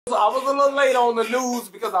I was a little late on the news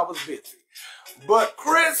because I was busy. But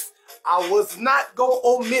Chris, I was not going to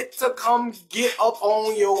omit to come get up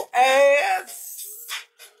on your ass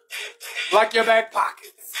like your back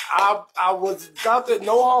pockets. I was got to,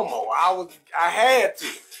 no homo. I had to.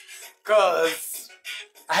 Cause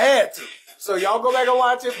I had to. So y'all go back and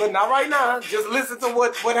watch it, but not right now. Just listen to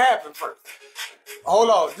what happened first. Hold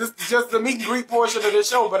on. This is just the meet and greet portion of the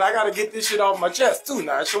show, but I gotta get this shit off my chest too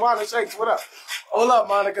now. Shawana Shakes, what up? Hold up,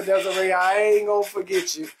 Monica Desiree. I ain't gonna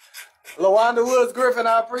forget you. LaWanda Woods Griffin,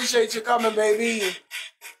 I appreciate you coming, baby.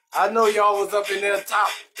 I know y'all was up in there top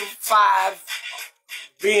 5,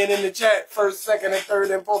 being in the chat, first, second, and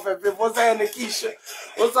third, and fourth, and fifth. What's happening, Keisha?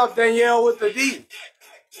 What's up, Danielle with the D?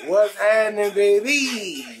 What's happening,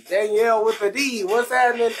 baby? Danielle with the D. What's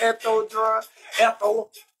happening, Ethel?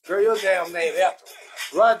 Ethel. Girl, your damn name, Ethel.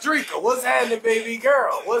 Rodrigo, what's happening, baby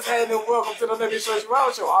girl? What's happening? Welcome to the Let Me Show You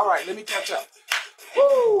Out Show. All right, let me catch up.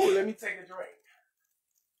 Woo, let me take a drink.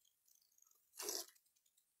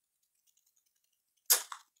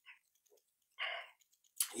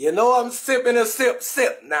 You know I'm sipping a sip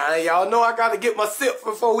now. Y'all know I got to get my sip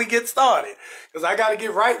before we get started. Because I got to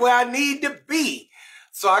get right where I need to be.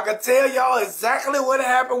 So I can tell y'all exactly what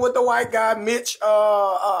happened with the white guy,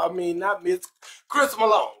 Chris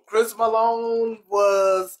Malone. Chris Malone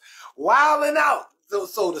was wilding out,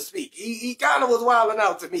 so to speak. He kind of was wilding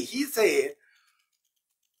out to me. He said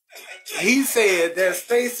that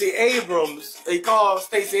Stacey Abrams, he called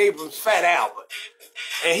Stacey Abrams Fat Albert.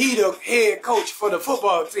 And he the head coach for the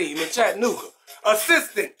football team in Chattanooga.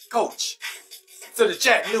 Assistant coach to the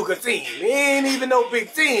Chattanooga team. He ain't even no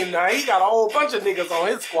big team now. He got a whole bunch of niggas on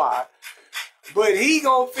his squad. But he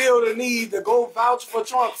gonna feel the need to go vouch for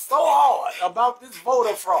Trump so hard about this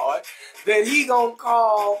voter fraud that he gonna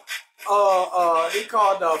call, he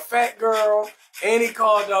called the fat girl and he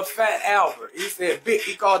called the Fat Albert. He said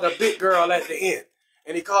he called the big girl at the end.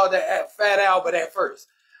 And he called that Fat Albert at first.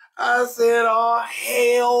 I said, oh,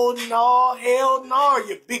 hell no,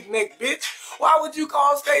 you big neck bitch. Why would you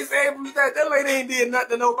call Stacey Abrams that? That lady ain't did nothing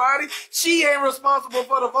to nobody. She ain't responsible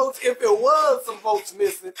for the votes. If it was some votes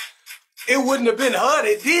missing, it wouldn't have been her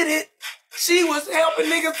that did it. She was helping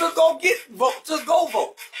niggas to go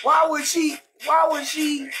vote. Why would she,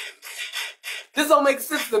 this don't make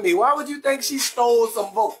sense to me. Why would you think she stole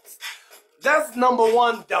some votes? That's number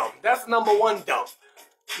one dumb.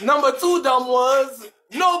 Number 2 dumb was,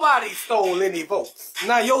 nobody stole any votes.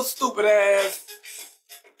 Now your stupid ass,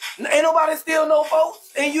 ain't nobody steal no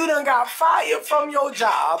votes, and you done got fired from your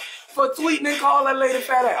job for tweeting and calling Lady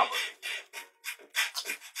Fat Albert.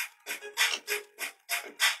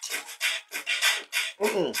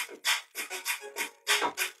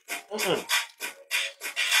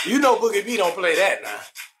 You know Boogie B don't play that now.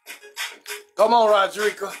 Come on,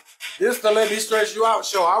 Rodrigo. This the Let Me Stress You Out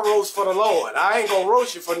show. I roast for the Lord. I ain't gonna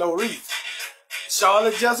roast you for no reason.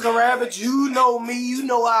 Charlotte Jessica Rabbit, you know me, you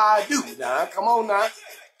know how I do. Now, come on now.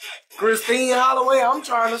 Christine Holloway, I'm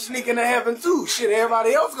trying to sneak into heaven too. Shit,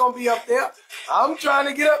 everybody else gonna be up there. I'm trying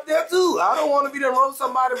to get up there too. I don't want to be there roast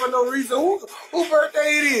somebody for no reason. Who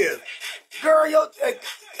birthday it is? Girl,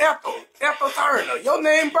 Ethel Turner. Your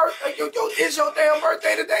name birthday. It's your damn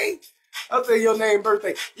birthday today. I'll tell you your name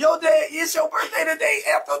birthday. Your dad, it's your birthday today,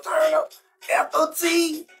 Ethel Turner. Ethel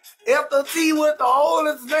T. Ethel T with the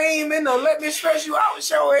oldest name in the Let Me Stress You Out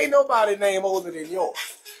show. Ain't nobody name older than yours.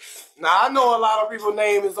 Now, I know a lot of people's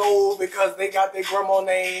name is old because they got their grandma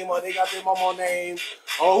name or they got their mama name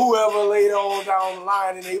or whoever later on down the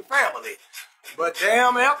line in their family. But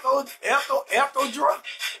damn, Ethel,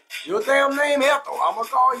 your damn name Ethel. I'm going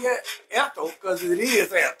to call you Ethel because it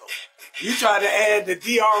is Ethel. You try to add the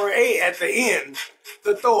DRA at the end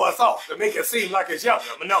to throw us off, to make it seem like it's younger,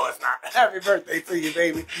 but no, it's not. Happy birthday to you,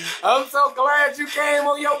 baby. I'm so glad you came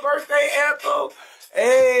on your birthday, Ethel.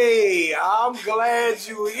 Hey, I'm glad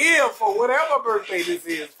you're here for whatever birthday this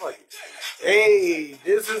is for you. Hey,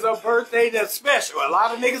 this is a birthday that's special. A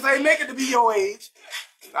lot of niggas ain't make it to be your age.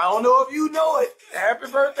 I don't know if you know it. Happy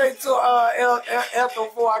birthday to Ethel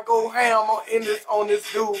before I go ham on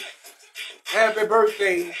this dude. Happy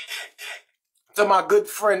birthday to my good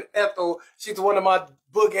friend Ethel. She's one of my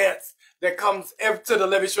boogettes that comes to the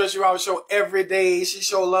Let Me Stress You Out show every day. She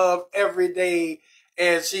show love every day.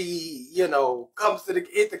 And she, comes to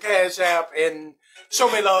hit the Cash App and show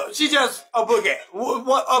me love. She just a boogette.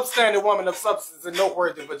 One upstanding woman of substance and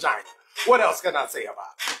noteworthy vagina. What else can I say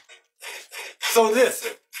about it? So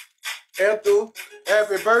listen, Ethel,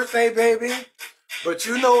 happy birthday, baby. But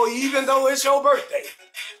even though it's your birthday,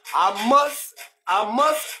 I must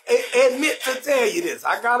admit to tell you this.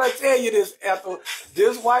 I gotta tell you this, Ethel.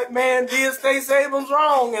 this white man did Stacey Abrams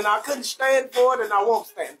wrong, and I couldn't stand for it, and I won't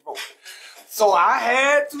stand for it. So I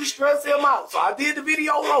had to stress him out. So I did the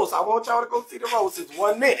video roast. I want y'all to go see the roast. It's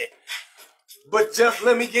 1 minute. But just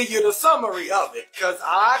let me give you the summary of it. Because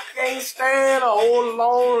I can't stand a whole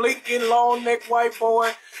long, Lincoln, long-neck white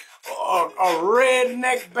boy, a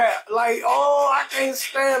redneck bat. Like, oh, I can't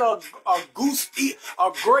stand a goose,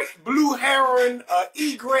 a great blue heron, a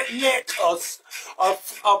egret neck, a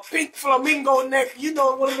pink flamingo neck. You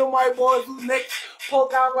know, one of them white boys whose neck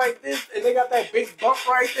poke out like this, and they got that big bump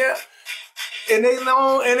right there. And they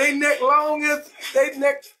long, and they neck long as they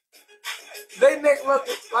neck look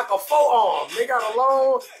like a forearm. They got a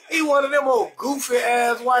long. He one of them old goofy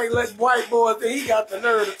ass white boys, and he got the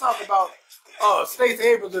nerve to talk about Stacey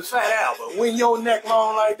Abrams' Fat Albert. When your neck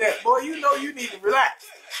long like that, boy, you know you need to relax.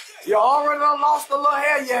 You already done lost the little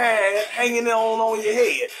hair you had hanging on your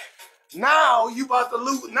head. Now you about to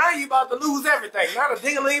lose. Now you about to lose everything. Now the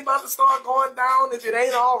ding-a-ling about to start going down if it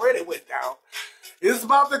ain't already went down. It's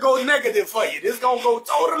about to go negative for you. This gonna go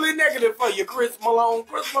totally negative for you, Chris Malone.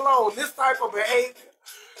 Chris Malone, this type of behavior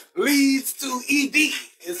leads to ED.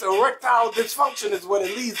 It's erectile dysfunction is what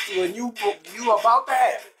it leads to, and you about to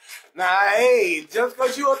have it. Now, hey, just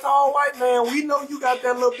because you a tall white man, we know you got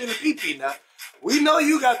that little bit of pee-pee now. We know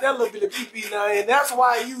you got that little bit of pee-pee now, and that's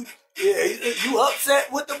why you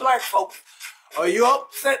upset with the black folks. Or you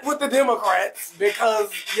upset with the Democrats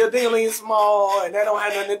because your ding-a-ling is small and that don't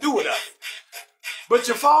have nothing to do with us. But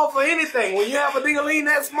you fall for anything. When you have a ding-a-ling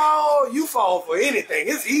that small, you fall for anything.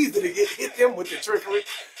 It's easy to hit them with the trickery.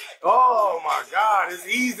 Oh my God, it's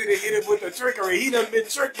easy to hit him with the trickery. He done been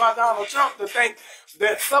tricked by Donald Trump to think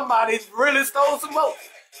that somebody really stole some votes.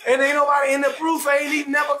 And ain't nobody in the proof ain't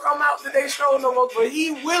even never come out that they stole no votes. But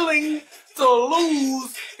he willing to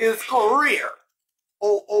lose his career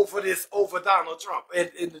over Donald Trump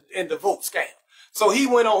and the vote scam. So he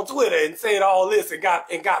went on Twitter and said all this and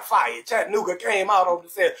got fired. Chattanooga came out and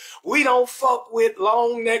said, we don't fuck with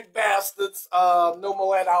long neck bastards no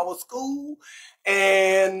more at our school.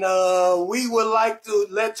 And we would like to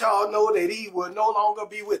let y'all know that he will no longer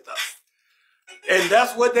be with us. And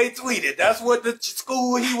that's what they tweeted. That's what the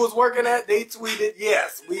school he was working at, they tweeted,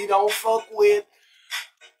 yes, we don't fuck with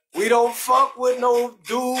no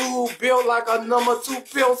dude built like a number 2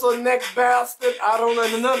 pencil neck bastard. I don't know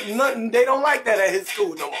nothing. They don't like that at his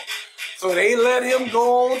school no more. So they let him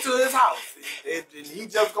go on to his house. And he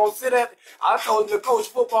just gonna sit at. I told him to coach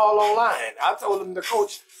football online. I told him to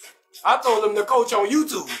coach on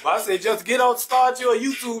YouTube. I said, just start your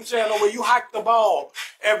YouTube channel where you hike the ball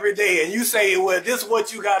every day and you say, well, this is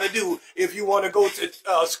what you got to do if you want to go to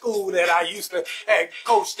school that I used to have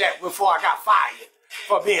coached at before I got fired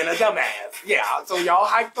for being a dumbass. Yeah, so y'all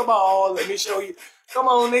hike the ball. Let me show you. Come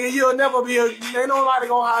on, nigga, you'll never be ain't nobody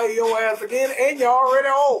gonna hire your ass again, and you're already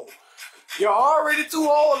old. You're already too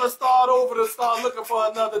old to start looking for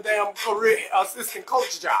another damn career assistant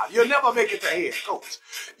coach job. You'll never make it to head coach.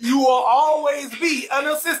 You will always be an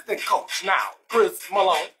assistant coach now, Chris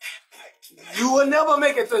Malone. You will never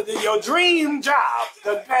make it to your dream job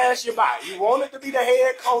to pass you by. You wanted to be the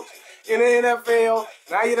head coach in the NFL.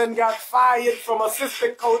 Now you done got fired from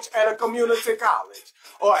assistant coach at a community college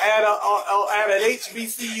or at an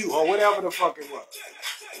HBCU or whatever the fuck it was.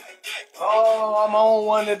 Oh, I'm on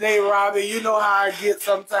one today, Robbie. You know how I get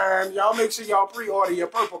sometimes. Y'all make sure y'all pre-order your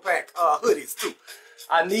Purple Pack hoodies, too.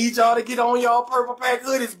 I need y'all to get on y'all Purple Pack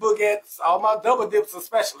hoodies, Boogettes. All my double dips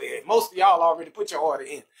especially. Most of y'all already put your order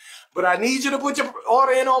in. But I need you to put your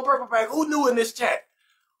order in on Purple Pack. Who knew in this chat?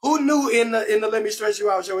 Who knew in the Let Me Stress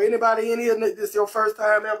You Out show? Anybody in here, this your first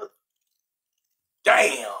time ever?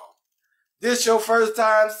 Damn. This your first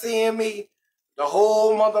time seeing me? The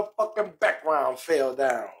whole motherfucking background fell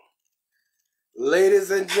down. Ladies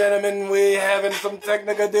and gentlemen, we're having some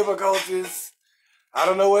technical difficulties. I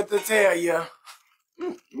don't know what to tell you.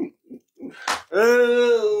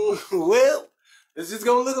 Well, it's just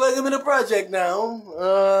gonna look like I'm in a project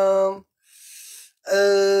now.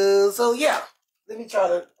 So yeah. Let me try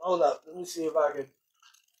to hold up. Let me see if I can.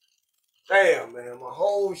 Damn, man, my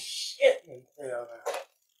whole shit fell down.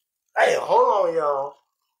 Damn, hold on, y'all.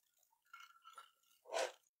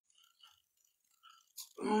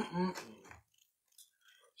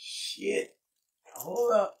 Shit.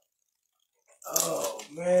 Hold up. Oh,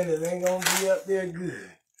 man, it ain't gonna be up there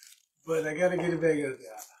good. But I gotta get it back up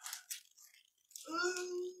there.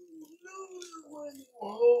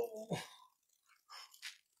 Oh.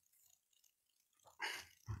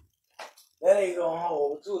 That ain't gonna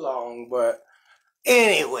hold too long, but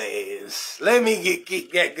Anyways, let me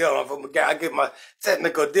get going from I get my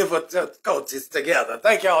technical difficulties together.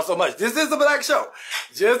 Thank y'all so much. This is the Black Show.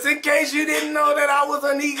 Just in case you didn't know that I was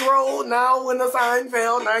a Negro, now when the sign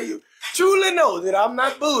fell, now you truly know that I'm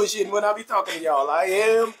not bullshitting when I be talking to y'all. I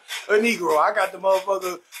am a Negro. I got the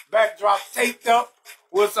motherfucker backdrop taped up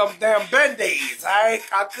with some damn Band-Aids. I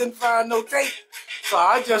couldn't find no tape, so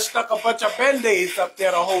I just stuck a bunch of Band-Aids up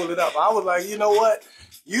there to hold it up. I was like, you know what?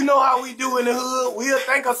 You know how we do in the hood. We'll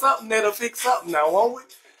think of something that'll fix something now, won't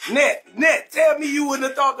we? Net, tell me you wouldn't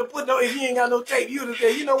have thought to put no, if you ain't got no tape, you would have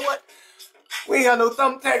said, you know what? We ain't got no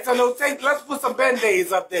thumbtacks or no tape. Let's put some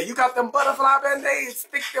Band-Aids up there. You got them butterfly Band-Aids?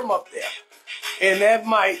 Stick them up there. And that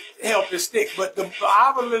might help it stick. But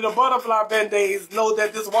obviously the butterfly Band-Aids know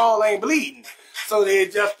that this wall ain't bleeding. So they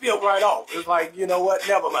just peel right off. It's like, you know what?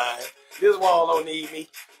 Never mind. This wall don't need me.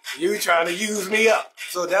 You trying to use me up.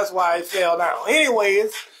 So that's why it fell down.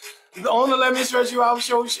 Anyways, on the Let Me Stretch You Out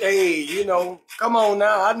show, hey, you know, come on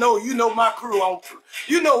now. I know you know my crew.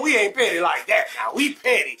 You know we ain't petty like that now. We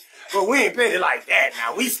petty. But we ain't petty like that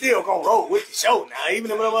now. We still gonna roll with the show now.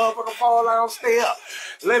 Even if the motherfucker fall down, stay up.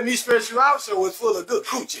 Let Me Stretch You Out show is full of good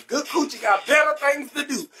coochie. Good coochie got better things to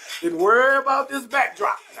do than worry about this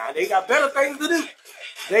backdrop. Now, they got better things to do.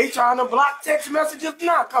 They trying to block text messages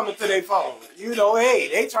not coming to their phone. You know, hey,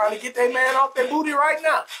 they trying to get their man off their booty right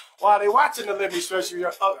now while they watching the Let Me Stretch You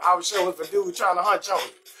Out show with a dude trying to hunch on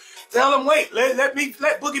you. Tell them, wait, let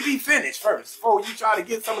Boogie B finish first before you try to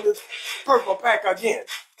get some of this purple pack again.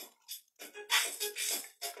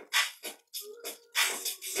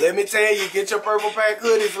 Let me tell you, get your purple pack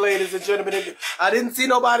hoodies, ladies and gentlemen. I didn't see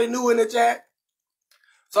nobody new in the chat,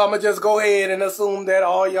 so I'm going to just go ahead and assume that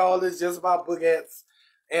all y'all is just about boogettes,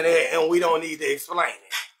 and we don't need to explain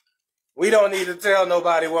it. We don't need to tell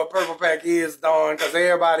nobody what purple pack is, darn, because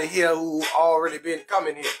everybody here who already been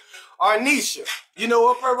coming here. Arnisha, you know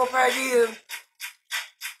what purple pack is?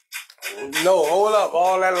 No, hold up,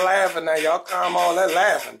 all that laughing now. Y'all calm all that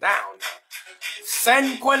laughing down now.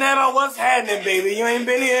 San Quinetta, what's happening, baby? You ain't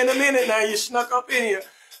been here in a minute now. You snuck up in here.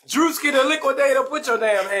 Drewski the liquidator, put your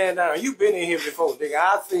damn hand down. You been in here before, nigga.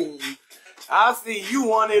 I seen you. I see you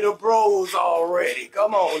one of the bros already.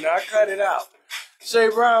 Come on now, cut it out. Shay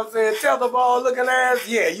Brown said, tetherball looking ass.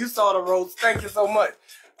 Yeah, you saw the roast. Thank you so much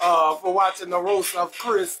for watching the roast of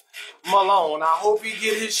Chris Malone. I hope he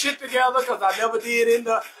get his shit together because I never did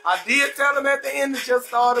I did tell him at the end to just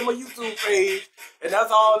start him a YouTube page, and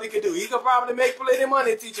that's all he could do. He could probably make plenty of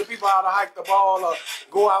money teaching people how to hike the ball or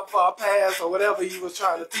go out for a pass or whatever he was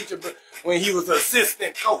trying to teach them when he was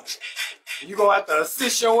assistant coach. You're going to have to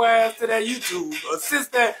assist your ass to that YouTube.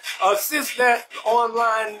 Assist that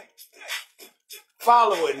online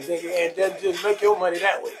following, nigga, and then just make your money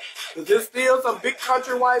that way. Because there's still some big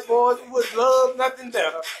country white boys who would love nothing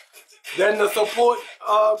better than to support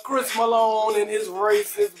Chris Malone and his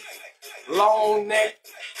racist long neck.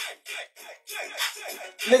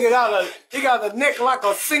 Nigga he got a neck like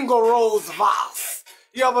a single rose vase.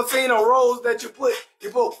 You ever seen a rose that you put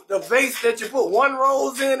the vase that you put one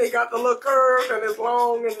rose in, it got the little curve and it's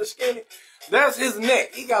long and it's skinny. That's his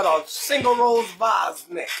neck. He got a single rose vase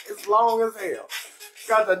neck. It's long as hell.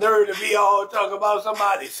 Got the nerve to be all talking about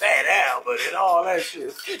somebody fat Albert and all that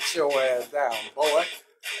shit. Sit your ass down, boy.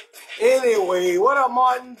 Anyway, what up,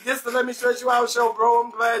 Martin? This is the Let Me Stretch You Out show, bro.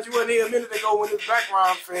 I'm glad you weren't here a minute ago when this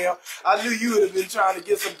background fell. I knew you would have been trying to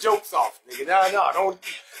get some jokes off, nigga. No, don't.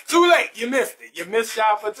 Too late. You missed it. You missed your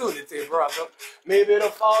opportunity, brother. Maybe it'll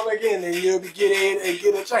fall again and you'll get in and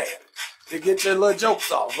get a chance to get your little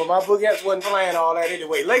jokes off. But my boogettes wasn't playing all that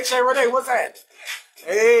anyway. Lake Shay Renee, what's happening?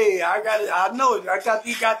 Hey, I got it. I know it.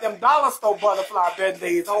 He got them dollar store butterfly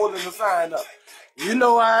Band-Aids holding the sign up. You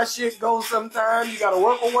know how shit goes sometimes. You got to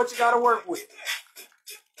work with what you got to work with.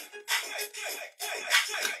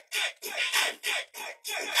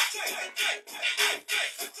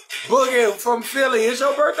 Boogie from Philly. It's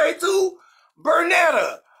your birthday too?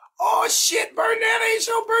 Bernetta. Oh shit, Bernetta, it's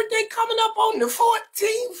your birthday coming up on the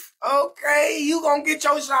 14th. Okay, you gonna get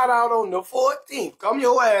your shout out on the 14th. Come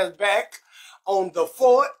your ass back on the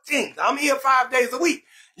 14th. I'm here 5 days a week.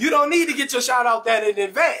 You don't need to get your shout out that in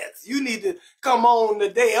advance. You need to come on the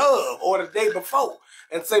day of or the day before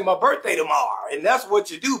and say my birthday tomorrow. And that's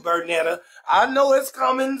what you do, Bernetta. I know it's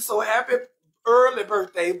coming, so happy early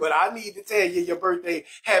birthday, but I need to tell you your birthday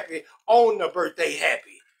happy on the birthday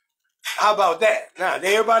happy. How about that? Now,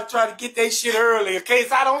 everybody try to get their shit early in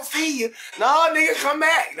case I don't see you. No, nigga, come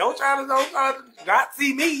back. Don't try to not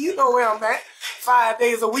see me. You know where I'm at. 5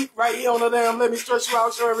 days a week right here on the damn Let Me Stretch You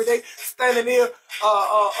Out show every day. Standing here,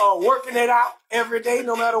 working it out every day,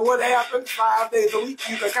 no matter what happens. 5 days a week,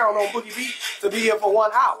 you can count on Boogie B to be here for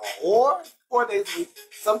 1 hour. Or 4 days a week,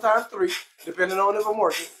 sometimes 3, depending on if I'm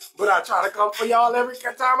working. But I try to come for y'all every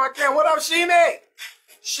time I can. What up, Shimmy?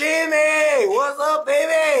 Shimmy, what's up,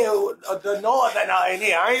 baby? The noise that now in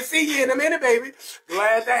here. I ain't see you in a minute, baby.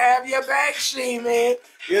 Glad to have you back, Shimmy.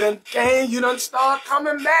 You done came, you done start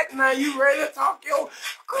coming back now. You ready to talk your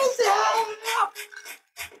crazy?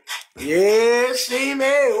 Yeah,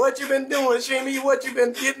 Shimmy. What you been doing, Shimmy? What you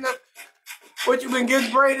been getting up? What you been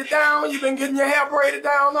getting braided down? You been getting your hair braided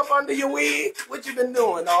down up under your wig? What you been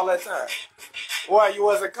doing all that time? Why you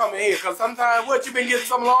wasn't coming here? Because sometimes, what, you been getting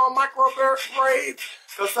some long micro braids?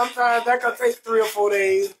 Because sometimes that could take 3 or 4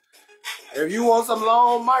 days. If you want some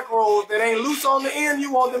long micros that ain't loose on the end,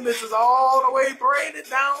 you want them bitches all the way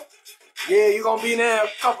braided down. Yeah, you're going to be there a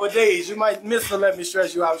couple of days. You might miss the Let Me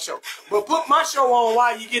Stress You Out show. But put my show on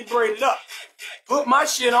while you get braided up. Put my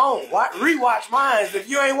shit on. Rewatch mine. If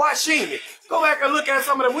you ain't watching me, go back and look at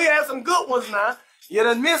some of them. We had some good ones now. You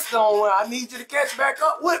done missed on one. I need you to catch back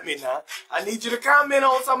up with me now. I need you to comment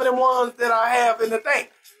on some of them ones that I have in the thing.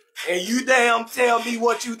 And you damn tell me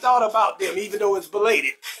what you thought about them, even though it's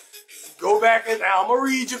belated. Go back and I'm going to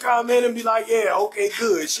read your comment and be like, yeah, okay,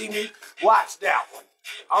 good. Shimmy, watch that one.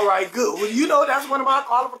 All right, good. Well, you know that's one of my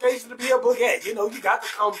qualifications to be a boogette. You know, you got to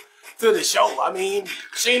come to the show. I mean,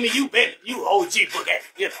 Shimmy, you OG boogette.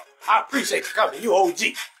 You know, I appreciate you coming. You OG.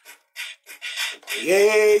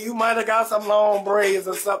 Yeah, you might have got some long braids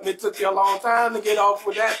or something. It took you a long time to get off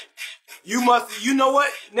with that. You know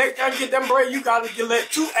what? Next time you get them braids, you got to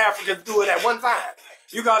let 2 Africans do it at one time.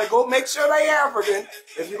 You got to go make sure they African.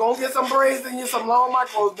 If you're going to get some braids and you some long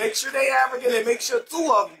micros, make sure they African and make sure 2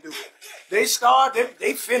 of them do it. They start,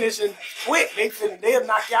 they finish and quick. They'll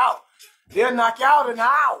knock you out. They'll knock you out in an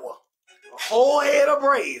hour. A whole head of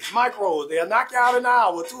braids, micros. They'll knock you out in an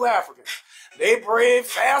hour, 2 Africans. They braid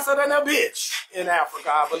faster than a bitch in Africa,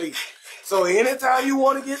 I believe. So anytime you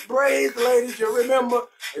want to get braids, ladies, you remember,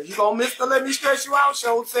 if you're going to miss the Let Me Stress You Out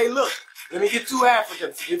show, say, look, let me get 2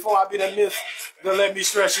 Africans before I be done miss the Let Me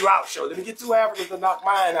Stress You Out show. Let me get 2 Africans to knock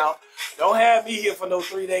mine out. Don't have me here for no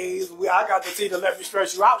 3 days. I got to see the Let Me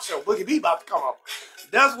Stress You Out show. Boogie B about to come up.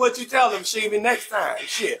 That's what you tell them, Shimmy, next time.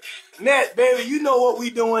 Shit. Net, baby, you know what we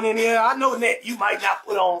doing in here. I know, Net, you might not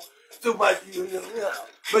put on too much, you know.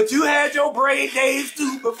 But you had your braid days,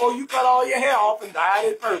 too, before you cut all your hair off and dyed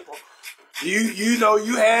it purple. You know,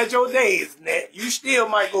 you had your days, Net. You still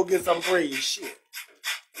might go get some braid shit.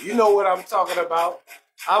 You know what I'm talking about.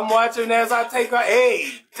 I'm watching as I take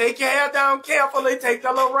take your hair down carefully, take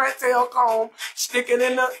the little rat tail comb, stick it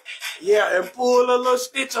in the, and pull a little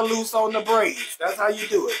stitch loose on the braids. That's how you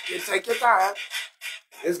do it. You take your time.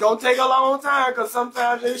 It's going to take a long time because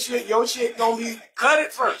sometimes your shit going to be, cut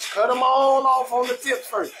it first. Cut them all off on the tips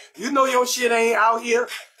first. You know your shit ain't out here.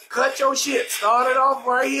 Cut your shit. Start it off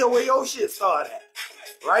right here where your shit start at.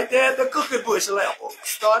 Right there at the cookie bush level.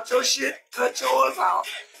 Start your shit, cut yours out,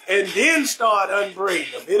 and then start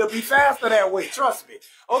unbraiding them. It'll be faster that way, trust me.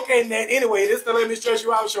 Okay, then, anyway, this is the Let Me Stress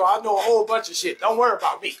You Out show. I know a whole bunch of shit. Don't worry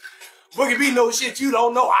about me. Boogie B knows shit you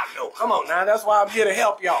don't know, I know. Come on now, that's why I'm here to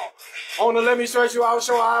help y'all. On the Let Me Stress You Out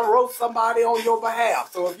show, I roast somebody on your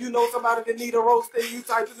behalf. So if you know somebody that need a roast, then you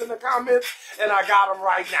type it in the comments, and I got them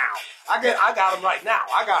right now. I got them right now.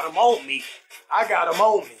 I got them on me. I got them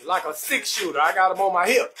on me like a 6-shooter. I got them on my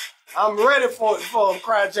hip. I'm ready for them,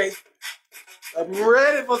 Cry J. I'm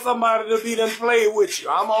ready for somebody to be done play with you.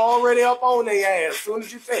 I'm already up on their ass as soon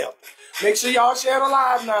as you tell. Make sure y'all share the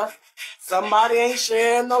live now. Somebody ain't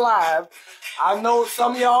sharing the live. I know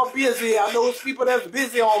some of y'all busy. I know it's people that's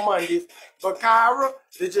busy on Mondays. But Kyra,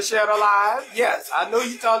 did you share the live? Yes. I know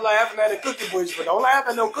you start laughing at a cookie bush, but don't laugh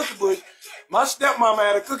at no cookie bush. My stepmama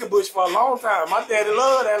had a cookie bush for a long time. My daddy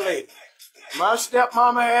loved that lady. My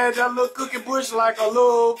stepmama had that little cookie bush like a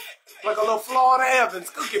little Florida Evans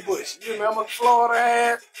cookie bush. You remember Florida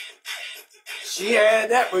had? She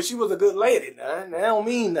had that, but she was a good lady. Now, that don't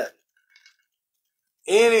mean nothing.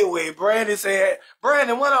 Anyway, Brandon said,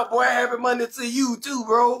 Brandon, what up, boy? Happy Monday to you, too,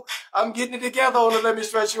 bro. I'm getting it together on the Let Me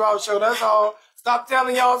Stress You Out show. That's all. Stop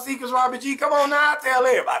telling y'all secrets, Robert G. Come on now, I tell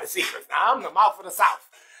everybody secrets. Now, I'm the mouth of the South.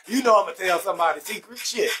 You know I'm going to tell somebody secrets.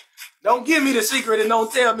 Shit. Don't give me the secret and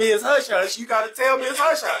don't tell me it's hush-hush. You got to tell me it's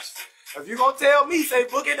hush-hush. If you're going to tell me, say,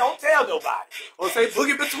 Boogie, don't tell nobody. Or say,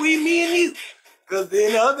 Boogie between me and you. Because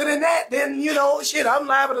then other than that, then, you know, shit, I'm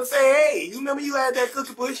liable to say, hey, you remember you had that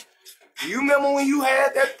cookie bush? You remember when you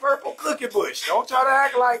had that purple cookie bush? Don't try to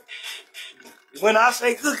act like when I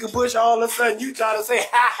say cookie bush, all of a sudden you try to say, ha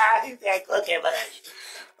ha, it's that cookie bush.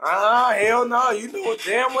 Hell no, you know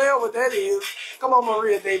damn well what that is. Come on,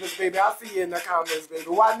 Maria Davis, baby. I'll see you in the comments, baby.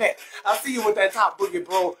 Why not? I'll see you with that top boogie,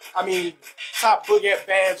 bro. Top boogie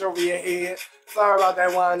badge over your head. Sorry about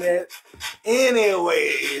that, Wynette.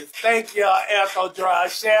 Anyways, thank you, Ethel Dry.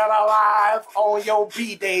 Share it live on your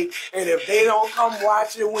B-Day. And if they don't come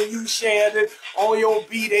watch it when you shared it on your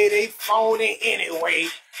B-Day, they phone it anyway.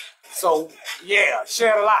 So, yeah,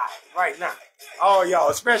 share it live right now. All y'all,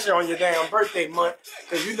 especially on your damn birthday month.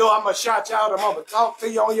 Because you know I'm going to shout you out and I'm going to talk to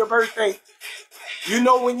you on your birthday. You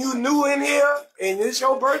know when you new in here and it's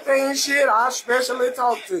your birthday and shit, I especially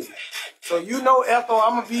talk to you. So you know, Ethel,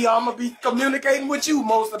 I'm gonna be communicating with you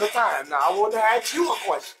most of the time. Now I want to ask you a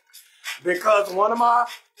question. Because one of my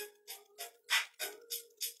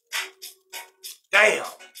I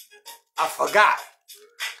forgot.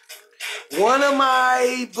 One of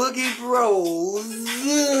my boogie bros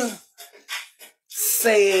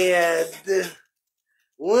said,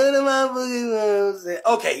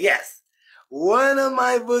 okay, yes. One of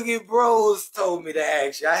my boogie bros told me to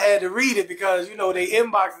ask you. I had to read it because, you know, they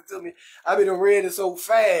inboxed it to me. I been read it so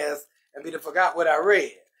fast and been forgot what I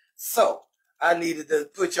read. So, I needed to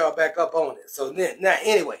put y'all back up on it. So, now,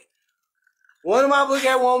 anyway. One of my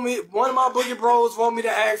boogie bros want me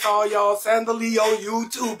to ask all y'all, Sandaleo, you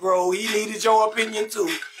too, bro. He needed your opinion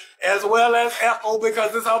too. As well as Ethel,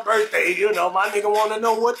 because it's her birthday. You know, my nigga want to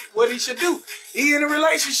know what he should do. He in a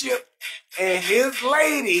relationship. And his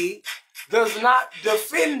lady does not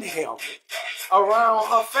defend him around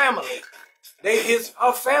her family.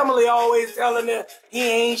 Her family always telling him he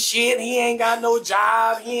ain't shit, he ain't got no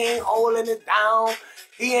job, he ain't holding it down,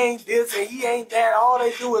 he ain't this and he ain't that. All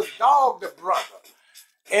they do is dog the brother.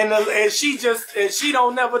 And she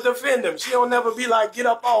don't never defend him. She don't never be like, get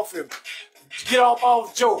up off him. Get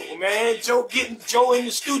off Joe, man. Getting Joe in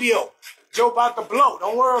the studio. Joe about to blow.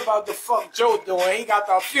 Don't worry about the fuck Joe doing. He got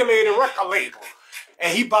the affiliated record label.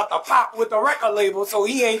 And he about to pop with the record label, so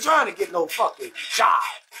he ain't trying to get no fucking job.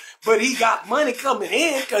 But he got money coming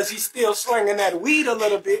in because he's still slinging that weed a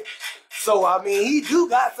little bit. So, I mean, he do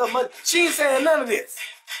got some money. She ain't saying none of this.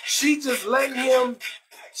 She just letting him be,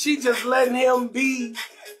 she just letting him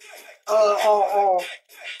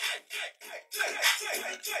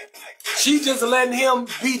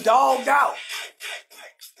be dogged out.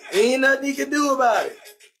 Ain't nothing he can do about it.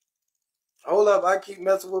 Hold up, I keep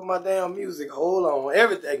messing with my damn music. Hold on,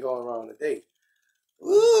 everything going wrong today.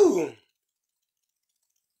 Woo!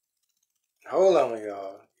 Hold on,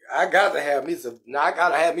 y'all. I gotta have me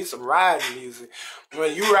some riding music.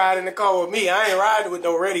 When you ride in the car with me, I ain't riding with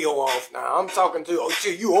no radio off now. I'm talking to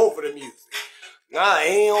you over the music. Nah,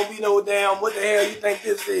 ain't gonna be no damn, what the hell you think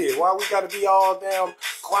this is? Why we gotta be all damn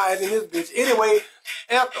quiet in this bitch? Anyway,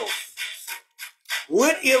 Ethel.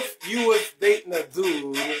 What if you was dating a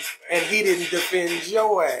dude and he didn't defend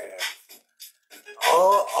your ass?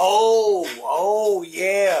 Oh,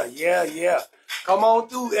 yeah. Come on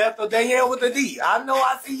through, Ethel. Danielle with the D. I know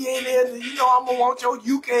I see you in there. You know I'm going to want your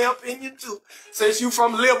UK opinion too. Since you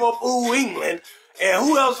from Liverpool, England. And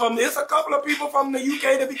who else from, there's a couple of people from the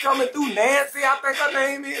UK that be coming through. Nancy, I think her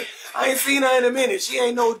name is. I ain't seen her in a minute. She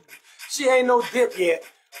ain't no dip yet.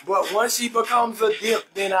 But once she becomes a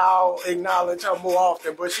dip, then I'll acknowledge her more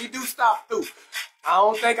often. But she do stop through. I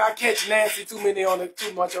don't think I catch Nancy too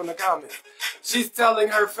much on the comments. She's telling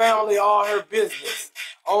her family all her business.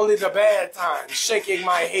 Only the bad times, shaking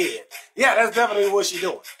my head. Yeah, that's definitely what she's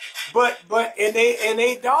doing. But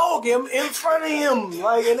they dog him in front of him.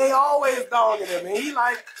 Like, and they always dogging him. And he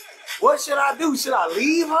like, what should I do? Should I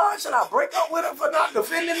leave her? Should I break up with her for not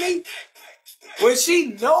defending me? When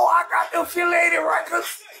she know I got the affiliated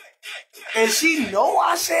records, and she know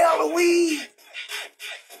I sell the weed,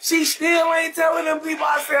 she still ain't telling them people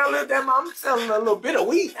I sell it. I'm selling a little bit of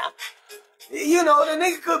weed now. You know, the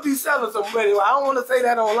nigga could be selling some money. I don't want to say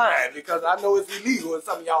that online because I know it's illegal in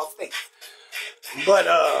some of y'all states. But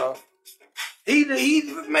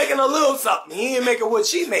he's making a little something. He ain't making what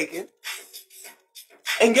she making.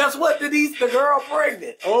 And guess what? The girl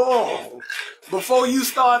pregnant. Oh, before you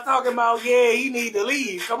start talking about, yeah, he need to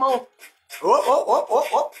leave. Come on.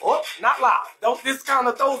 Oh. Not loud. Don't this kind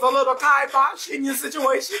of throws a little kibosh in your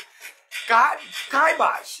situation?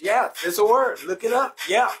 Kibosh. Yeah, it's a word. Look it up.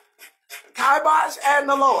 Yeah. Kibosh and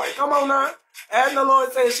the Lord. Come on now. And the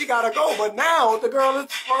Lord says she got to go. But now the girl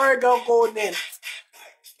is pregnant going in.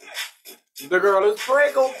 The girl is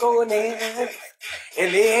pregnant going in.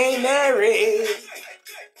 And they ain't married.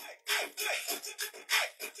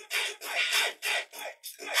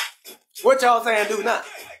 What y'all saying do now?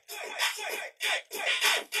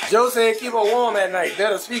 Joe said keep her warm at night.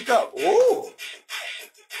 Better speak up. Ooh.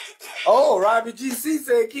 Oh, Robbie GC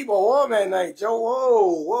said keep her warm at night. Joe,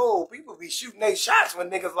 whoa. People be shooting their shots when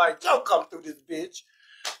niggas like Joe come through this bitch.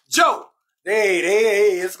 Joe,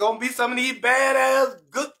 hey, it's going to be some of these badass,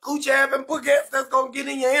 good coochie having baguettes that's going to get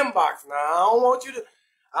in your inbox. Now, I don't want you to,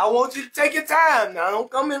 I want you to take your time now. Don't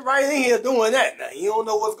come in right in here doing that now. You don't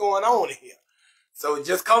know what's going on in here. So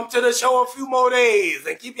just come to the show a few more days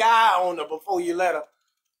and keep your eye on her before you let her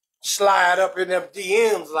slide up in them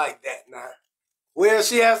DMs like that now. Well,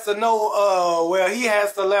 she has to know, well, he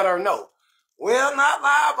has to let her know. Well, not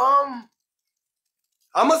live,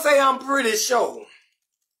 I'm going to say I'm pretty sure.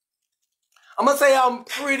 I'm going to say I'm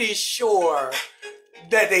pretty sure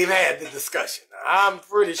that they've had the discussion. I'm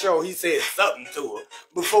pretty sure he said something to her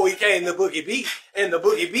before he came to Boogie B in the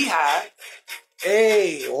Boogie Beehive.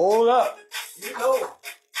 Hey, hold up.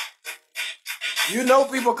 You know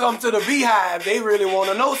people come to the Beehive, they really want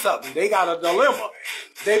to know something. They got a dilemma.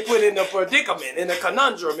 They put in a predicament, in a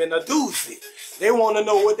conundrum, in a doozy. They want to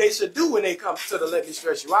know what they should do when they come to the Let Me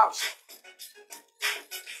Stress You Out show.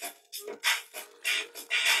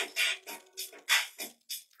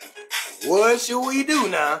 What should we do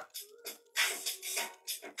now?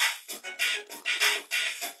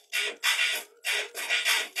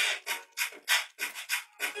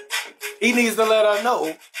 He needs to let her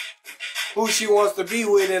know who she wants to be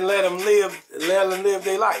with and let them live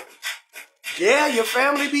their life. Yeah, your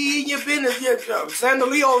family be in your business. Yeah, Sandra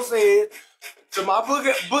Leo said to my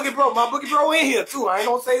boogie bro in here too. I ain't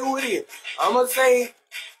gonna say who it is. I'm gonna say,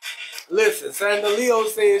 listen, Sandra Leo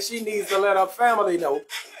said she needs to let her family know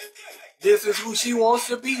this is who she wants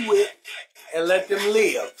to be with and let them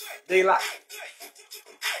live their life.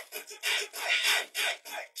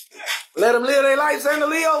 Let them live their life, Sandra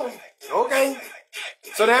Leo. Okay.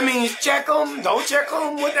 So that means check them, don't check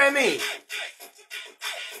them. What that mean?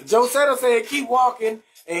 Joe Setter said keep walking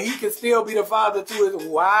and he can still be the father to his.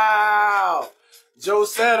 Wow. Joe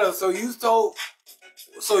Setter, so you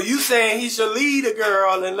saying he should lead a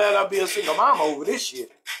girl and let her be a single mama over this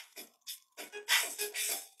shit.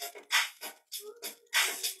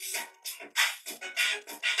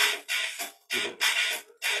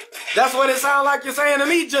 That's what it sounds like you're saying to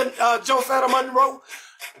me, Joe Setter Monroe.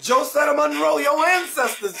 Joe Setter Monroe, your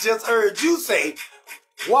ancestors just heard you say,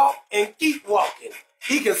 walk and keep walking.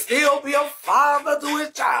 He can still be a father to his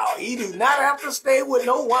child. He do not have to stay with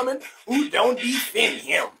no woman who don't defend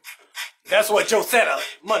him. That's what Joe Setter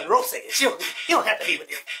Monroe said. He don't have to be with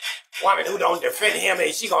this woman who don't defend him,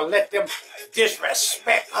 and she gonna let them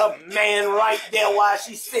disrespect her man right there while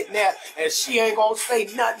she's sitting there, and she ain't gonna say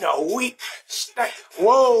nothing a week.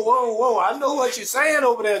 Whoa. I know what you're saying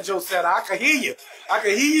over there, Joe Setter. I can hear you. I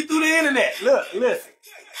can hear you through the internet. Look, listen.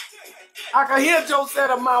 I can hear Joe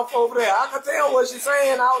Setter's mouth over there. I can tell what she's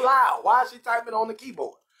saying out loud. Why is she typing on the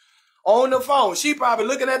keyboard? On the phone. She probably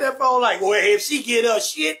looking at that phone like, well, if she get her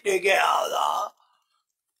shit together.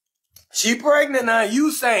 She pregnant now.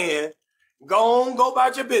 You saying, go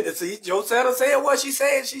about your business. See, Joe Setter said what she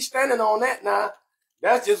said. She's standing on that now.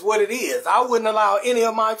 That's just what it is. I wouldn't allow any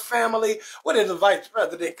of my family. What did the vice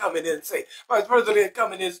president come in and say? Vice president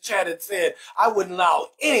come in his chat and said, I wouldn't allow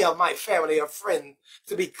any of my family or friends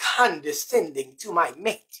to be condescending to my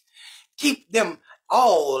mate. Keep them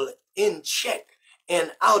all in check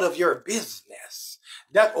and out of your business.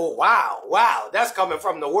 That, oh, wow. That's coming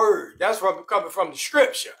from the word. That's coming from the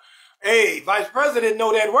scripture. Hey, vice president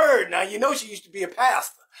know that word. Now, you know she used to be a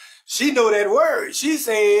pastor. She know that word. She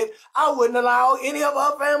said, I wouldn't allow any of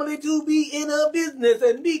her family to be in her business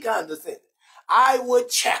and be condescending. I would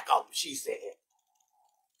check them, she said.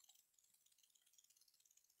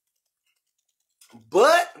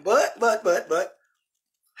 But,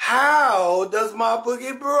 how does my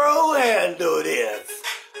boogie bro handle this?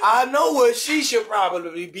 I know what she should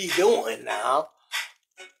probably be doing now.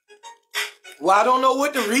 Well, I don't know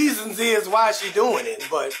what the reasons is why she doing it,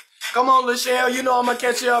 but come on, Lachelle, you know I'm going to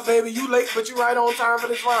catch you up, baby. You late, but you right on time for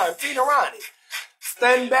this rhyme. Tina Ronnie,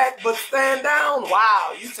 stand back, but stand down.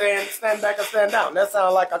 Wow, you saying stand back and stand down. That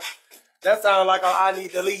sounds like I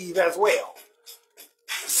need to leave as well.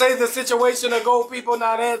 Say the situation, a goal people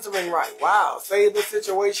not answering right. Wow, say the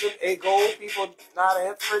situation, a goal people not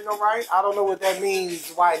answering right. I don't know what that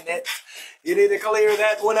means,Ynets. You need to clear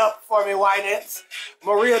that one up for me,Ynets.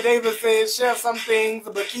 Maria Davis says, share some things,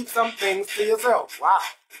 but keep some things to yourself. Wow.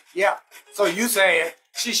 Yeah. So you saying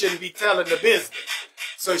she shouldn't be telling the business,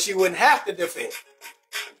 so she wouldn't have to defend.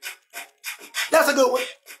 That's a good one.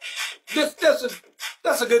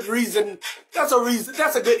 That's a good reason. That's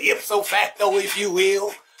a good ipso facto, if you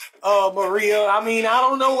will, Maria. I mean, I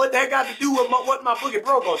don't know what that got to do with what my boogie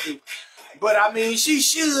bro gonna do. But I mean, she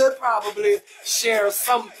should probably share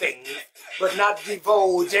something, but not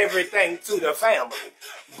divulge everything to the family.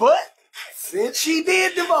 But since she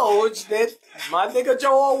did divulge that my nigga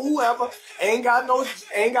Joe or whoever ain't got no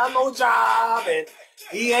job, and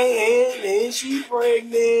he ain't, and she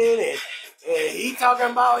pregnant, and And he talking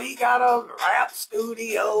about he got a rap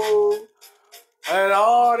studio and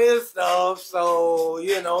all this stuff. So,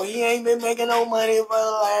 you know, he ain't been making no money for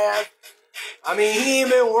the last, I mean, he ain't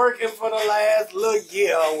been working for the last little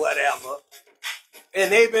year or whatever.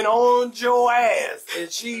 And they been on Joe's ass.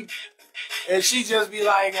 And she just be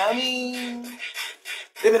like, I mean,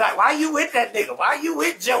 they be like, why you with that nigga? Why you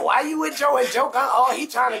with Joe? Why you with Joe? And Joe got all he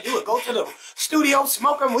trying to do is go to the studio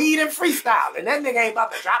smoking weed and freestyle. And that nigga ain't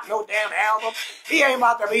about to drop no damn album. He ain't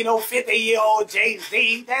about to be no 50-year-old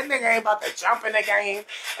Jay-Z. That nigga ain't about to jump in the game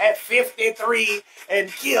at 53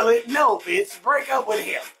 and kill it. No, bitch. Break up with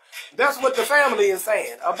him. That's what the family is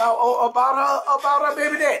saying about her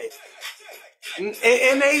baby daddy.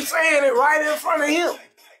 And they saying it right in front of him.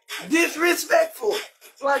 Disrespectful.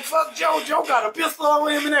 Like, fuck Joe. Joe got a pistol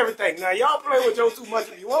on him and everything. Now, y'all play with Joe too much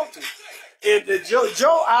if you want to. If the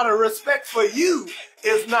Joe, out of respect for you,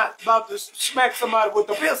 is not about to smack somebody with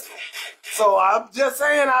a pistol. So, I'm just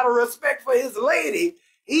saying, out of respect for his lady,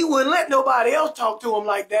 he wouldn't let nobody else talk to him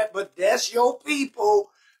like that. But that's your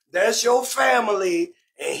people. That's your family.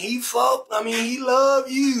 And he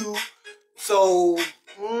love you. So,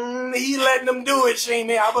 he letting them do it,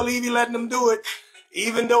 Shamey. I believe he letting them do it.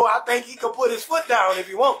 Even though I think he could put his foot down if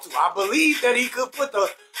he wants to. I believe that he could put the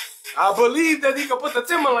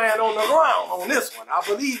Timberland on the ground on this one. I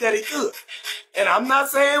believe that he could. And I'm not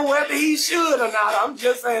saying whether he should or not. I'm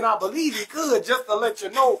just saying I believe he could, just to let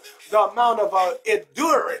you know the amount of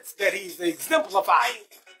endurance that he's exemplifying.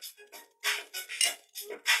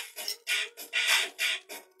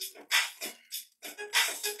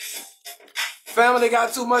 Family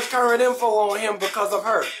got too much current info on him because of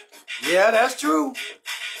her. Yeah, that's true.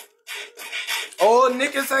 Oh,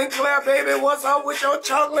 Nikki St. Clair, baby, what's up with your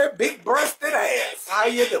chocolate big-breasted ass? How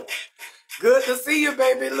you doing? Good to see you,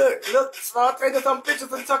 baby. Look, start taking some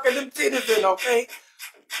pictures and tucking them titties in, okay?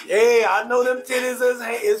 Yeah, I know them titties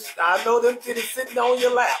I know them titties sitting on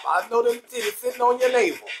your lap. I know them titties sitting on your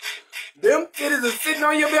navel. Them titties are sitting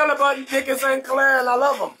on your belly button, Nikki St. Clair, and I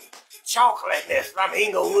love them. Chocolateness from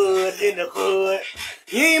Inglewood in the hood.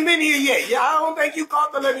 You ain't been here yet. Yeah, I don't think you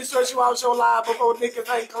caught the Let Me Stretch You Out show live before Nikki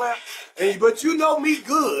St. Clair. But you know me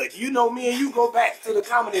good. You know me and you go back to the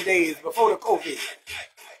comedy days before the COVID.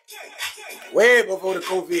 Way before the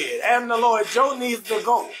COVID. And the Lord, Joe needs to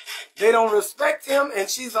go. They don't respect him and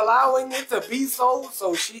she's allowing it to be so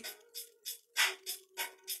she...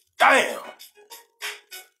 Damn.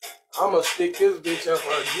 I'm gonna stick this bitch up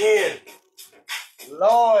again.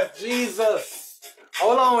 Lord Jesus.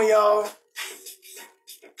 Hold on, y'all.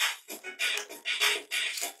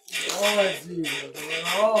 Lord Jesus.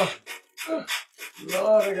 Lord.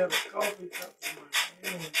 Lord, I got a coffee cup in my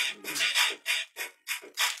hand.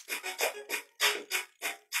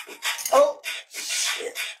 Oh,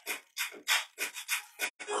 shit.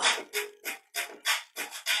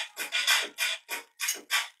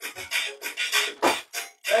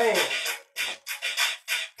 Damn.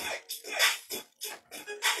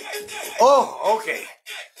 Oh, okay.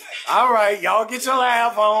 All right, y'all get your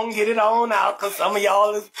laugh on, get it on out, because some of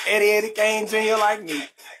y'all is Eddie Kane Jr. like me.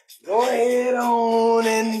 Go ahead on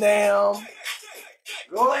and down.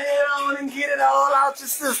 Go ahead on and get it all out your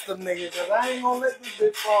system, nigga, because I ain't going to let this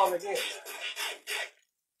bitch fall again.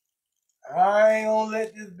 I ain't going to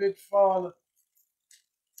let this bitch fall.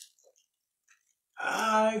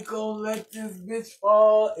 I ain't going to let this bitch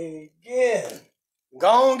fall again.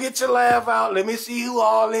 Go on, get your laugh out. Let me see who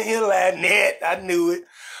all in here laughing at. I knew it.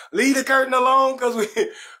 Leave the curtain alone, because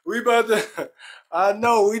we about to... I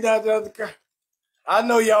know, we not the curtain. I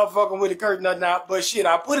know y'all fucking with the curtain or not, but shit,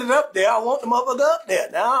 I put it up there. I want the motherfucker up there.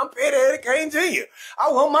 Now I'm Petty Eddie Kane Jr.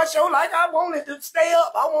 I want my show like I want it to stay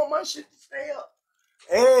up. I want my shit to stay up.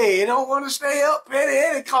 Hey, it don't want to stay up. Petty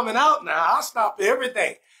Eddie coming out now. I stopped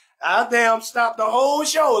everything. I damn stopped the whole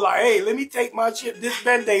show. Like, hey, let me take my shit. This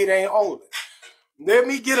Band-Aid ain't holding. Let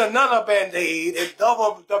me get another Band-Aid and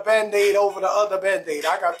double the Band-Aid over the other Band-Aid.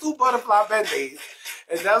 I got 2 butterfly Band-Aids.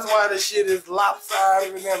 And that's why the shit is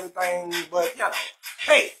lopsided and everything. But, you know,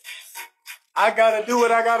 hey, I got to do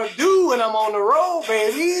what I got to do when I'm on the road,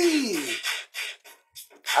 baby.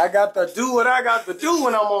 I got to do what I got to do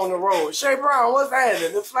when I'm on the road. Shay Brown, what's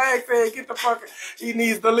happening? The flag said, get the fuck, he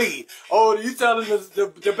needs the lead. Oh, you telling us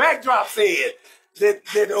the backdrop said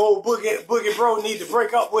that old Boogie Bro need to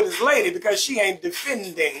break up with his lady because she ain't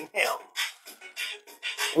defending him.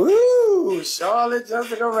 Woo, Charlotte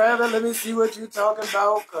Jessica Rabbit, let me see what you talking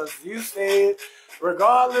about, because you said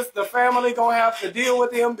regardless, the family gonna have to deal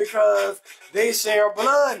with him because they share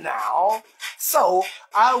blood now. So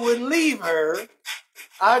I wouldn't leave her.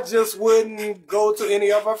 I just wouldn't go to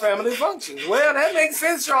any of her family functions. Well, that makes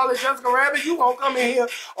sense, Charlotte Jessica Rabbit. You gonna come in here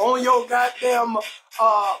on your goddamn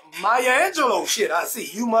Maya Angelou shit, I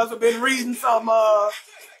see. You must have been reading some,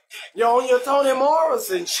 you're on your Toni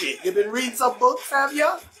Morrison shit. You been reading some books, have you?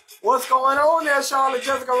 What's going on there, Charlotte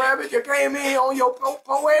Jessica Rabbit? You came in on your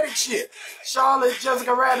poetic shit. Charlotte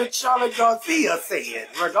Jessica Rabbit, Charlotte Garcia said,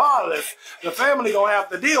 regardless, the family gonna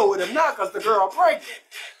have to deal with him now because the girl pregnant.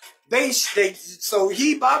 So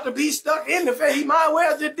he about to be stuck in the family. He might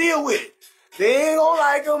well just deal with it. They ain't gonna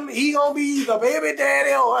like him. He gonna be either baby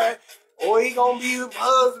daddy or he gonna be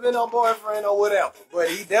husband or boyfriend or whatever. But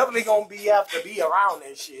he definitely gonna have to be around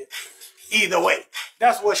that shit. Either way.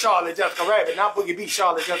 That's what Charlotte Jessica Rabbit, not Boogie B,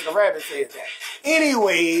 Charlotte Jessica Rabbit says that.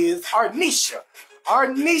 Anyways, Arnisha,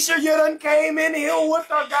 you done came in here with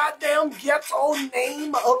the goddamn ghetto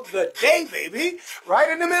name of the day, baby. Right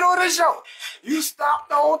in the middle of the show. You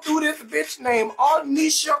stopped on through this bitch named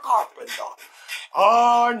Arnisha Carpenter.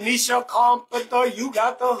 Arnisha Carpenter, you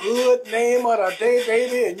got the hood name of the day,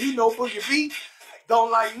 baby. And you know Boogie B don't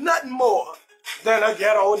like nothing more than a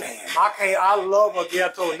ghetto name. I love a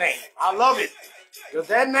ghetto name. I love it. Because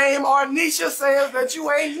that name Arnisha says that you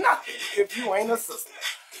ain't nothing if you ain't a sister.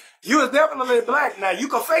 You is definitely black. Now, you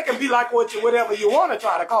can fake and be like whatever you want to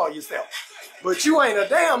try to call yourself. But you ain't a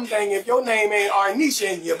damn thing if your name ain't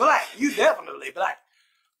Arnisha and you're black. You definitely black.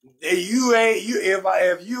 If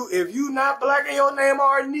you not black and your name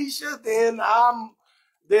Arnisha, then I'm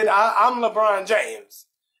LeBron James.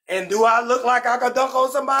 And do I look like I could dunk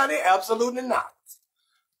on somebody? Absolutely not.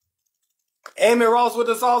 Amy Ross with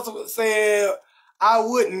the sauce said, I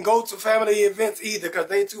wouldn't go to family events either because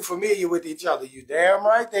they too familiar with each other. You damn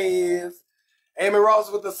right they is. Amy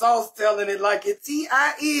Ross with the sauce telling it like it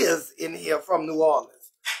T.I. is in here from New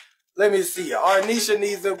Orleans. Let me see. Arnisha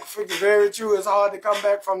needs to figure very true. It's hard to come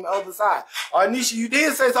back from the other side. Arnisha, you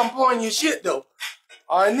did say some point your shit though.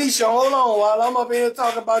 Arnisha, hold on. While I'm up here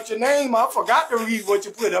talking about your name, I forgot to read what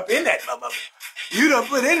you put up in that motherfucker. You done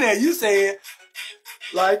put in there. You said,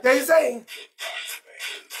 like they say,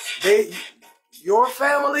 your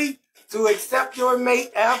family to accept your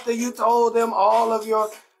mate after you told them all of your...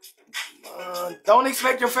 don't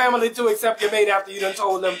expect your family to accept your mate after you done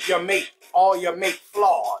told them all your mate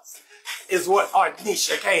flaws, is what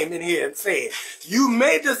Arnisha came in here and said. You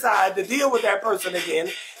may decide to deal with that person again,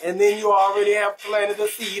 and then you already have planted a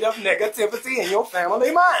seed of negativity in your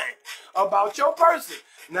family mind about your person.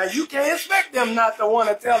 Now, you can't expect them not to want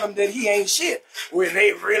to tell him that he ain't shit when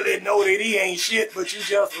they really know that he ain't shit, but you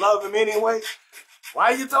just love him anyway.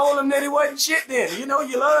 Why you told him that he wasn't shit then? You know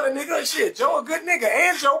you love the nigga. Shit, Joe a good nigga.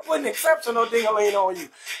 And Joe putting exceptional ding-a-ling on you.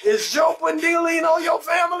 Is Joe putting ding-a-ling on your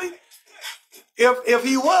family? If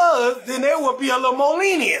he was, then they would be a little more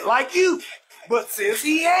lenient like you. But since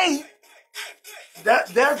he ain't,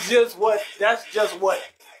 that's just what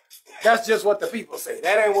the people say.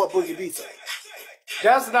 That ain't what Boogie B say.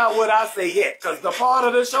 That's not what I say yet. Because the part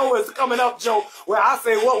of the show is coming up, Joe, where I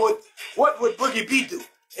say what would Boogie B do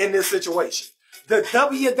in this situation? The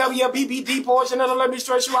WWBBD portion of the Let Me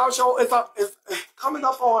Stretch You Out show is coming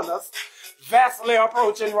up on us, vastly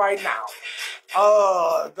approaching right now.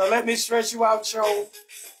 The Let Me Stretch You Out show,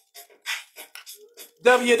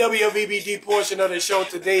 WWBBD portion of the show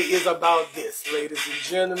today is about this, ladies and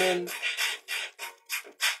gentlemen.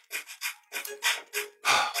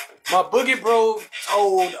 My boogie bro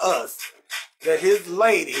told us that his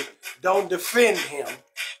lady don't defend him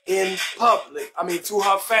in public. I mean, to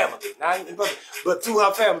her family. Not in public, but to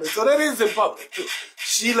her family. So that is in public, too.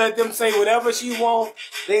 She let them say whatever she want.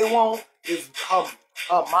 They want is her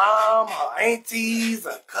mom, her aunties,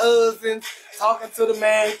 her cousins, talking to the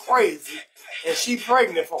man crazy. And she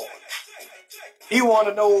pregnant for him. He want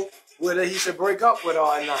to know whether he should break up with her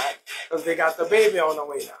or not, because they got the baby on the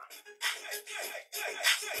way now.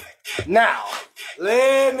 Now,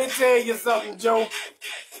 let me tell you something, Joe.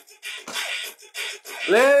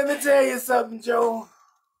 Let me tell you something, Joe.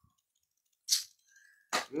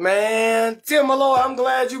 Man, Tim Malone, I'm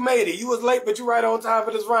glad you made it. You was late, but you right on time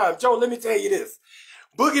for this rhyme. Joe, let me tell you this.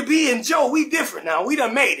 Boogie B and Joe, we different now. We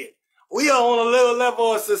done made it. We are on a little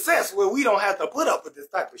level of success where we don't have to put up with this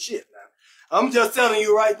type of shit now. I'm just telling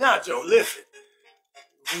you right now, Joe, listen.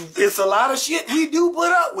 It's a lot of shit we do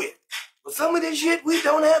put up with. But some of this shit we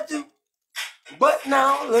don't have to. But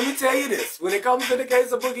now, let me tell you this. When it comes to the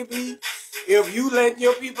case of Boogie B, if you let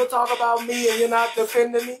your people talk about me and you're not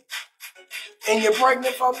defending me, and you're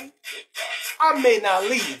pregnant for me, I may not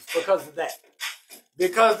leave because of that.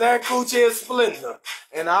 Because that coochie is splendor.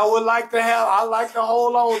 And I would like to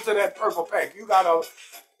hold on to that purple pack. You gotta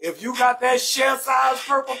If you got that share size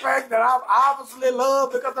purple pack that I obviously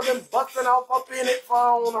love because I've been busting off up in it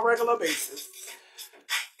on a regular basis.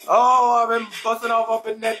 Oh, I've been busting off up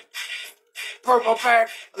in that purple pack.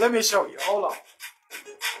 Let me show you. Hold on.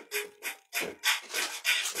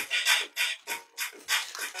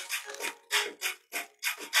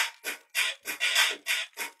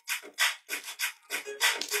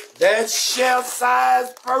 That shell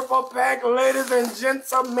size purple pack, ladies and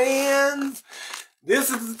gentlemen.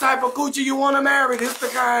 This is the type of coochie you want to marry. This the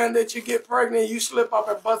kind that you get pregnant, you slip up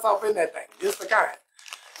and bust off in that thing. This the kind.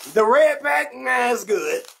 The red pack, nah, it's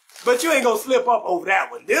good. But you ain't gonna slip up over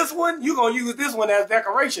that one. This one, you gonna use this one as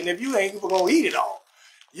decoration if you ain't even gonna eat it all.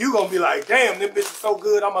 You gonna be like, damn, them bitches so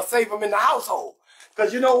good, I'm gonna save them in the household.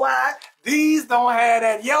 Because you know why? These don't have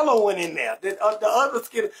that yellow one in there. The other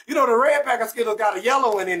Skittles, you know, the red pack of Skittles got a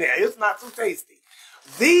yellow one in there. It's not too tasty.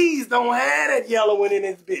 These don't have that yellow one in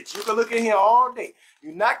this bitch. You can look in here all day.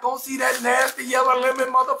 You're not going to see that nasty yellow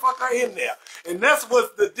lemon motherfucker in there. And that's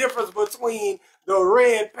what's the difference between the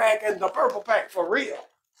red pack and the purple pack for real.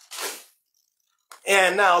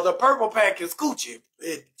 And now the purple pack is coochie.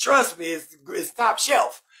 Trust me, it's top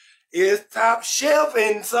shelf. It's top shelf,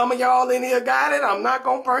 and some of y'all in here got it. I'm not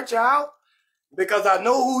going to punch you out because I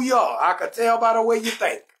know who you are. I can tell by the way you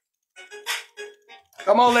think.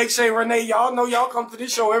 Come on, Lake Shay Renee. Y'all know y'all come to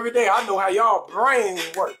this show every day. I know how y'all brain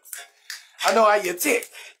works. I know how you tick.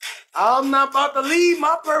 I'm not about to leave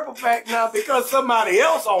my purple pack now because somebody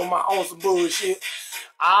else on some bullshit.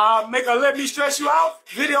 I'll make a let me stress you out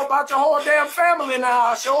video about your whole damn family now.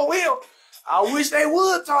 I sure will. I wish they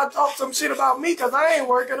would talk some shit about me because I ain't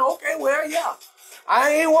working. Okay, well, yeah. I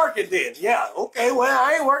ain't working then. Yeah, okay, well,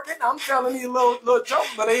 I ain't working. I'm telling you little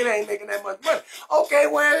jokes, but it ain't making that much money. Okay,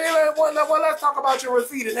 well, let's talk about your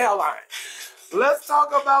receding hairline. Let's talk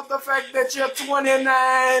about the fact that you're 29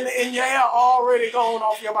 and your hair already gone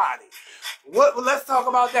off your body. Let's talk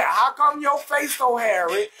about that. How come your face so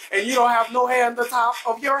hairy and you don't have no hair on the top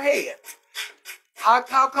of your head? How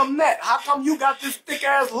come that? How come you got this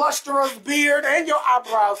thick-ass lustrous beard and your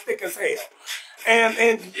eyebrows thick as hell?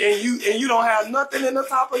 And you don't have nothing in the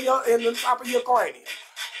top of your cranium.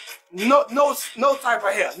 No type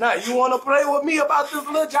of hair. Now you want to play with me about this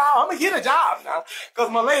little job? I'm gonna get a job now,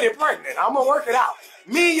 cause my lady pregnant. I'm gonna work it out.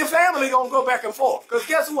 Me and your family gonna go back and forth. Cause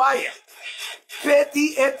guess who I am?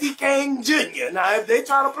 Petty Etty King Jr. Now if they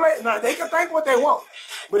try to play, now they can think what they want.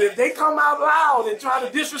 But if they come out loud and try to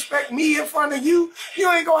disrespect me in front of you, you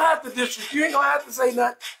ain't gonna have to disrespect. You ain't gonna have to say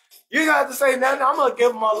nothing. You ain't gonna have to say nothing. I'm gonna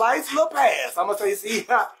give them a nice little pass. I'm gonna say, see,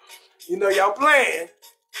 you know y'all playing.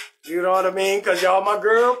 You know what I mean? Because y'all my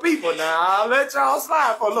girl people. Now, I'll let y'all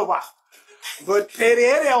slide for a little while. But Petty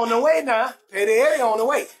Eddie on the way now. Petty Eddie on the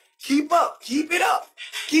way. Keep up. Keep it up.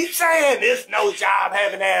 Keep saying this no job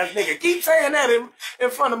having ass nigga. Keep saying that in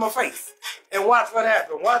front of my face. And watch what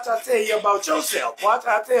happens. Watch I tell you about yourself. Watch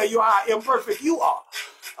I tell you how imperfect you are.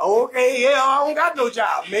 Okay, yeah, I don't got no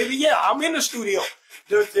job. Maybe, yeah, I'm in the studio.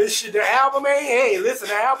 The album ain't, hey, listen,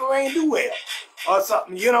 the album ain't do well. Or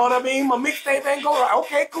something, you know what I mean? My mixtape ain't go right.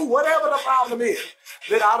 Okay, cool. Whatever the problem is,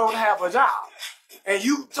 that I don't have a job. And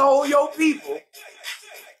you told your people,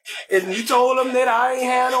 and you told them that I ain't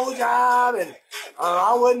had no job, and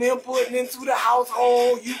I wasn't inputting into the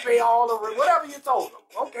household, you pay all the rent, whatever you told them.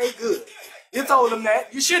 Okay, good. You told them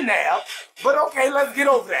that. You shouldn't have. But okay, let's get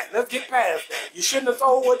over that. Let's get past that. You shouldn't have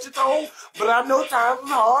told what you told, but I know times was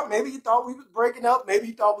hard. Maybe you thought we was breaking up. Maybe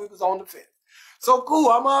you thought we was on the fence. So cool,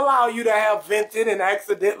 I'm going to allow you to have vented and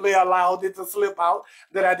accidentally allowed it to slip out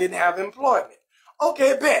that I didn't have employment.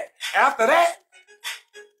 Okay, bet. After that,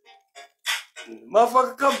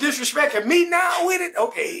 motherfucker come disrespecting me now with it.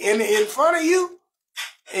 Okay, in front of you,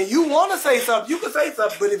 and you want to say something, you can say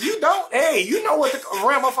something. But if you don't, hey, you know what the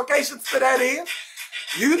ramifications to that is.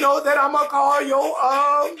 You know that I'm going to call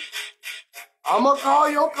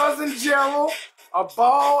your cousin Gerald a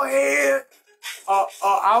bald head.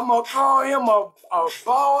 I'm going to call him a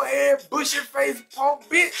bald-head, bushy-faced punk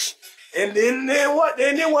bitch. And then what?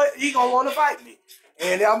 Then what? He going to want to fight me.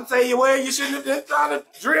 And I'm going to tell you, well, you shouldn't have been trying to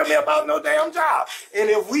drill me about no damn job. And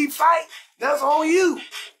if we fight, that's on you.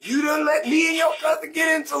 You done let me and your cousin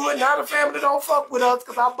get into it. Now the family don't fuck with us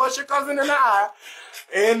because I bust your cousin in the eye.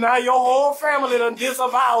 And now your whole family done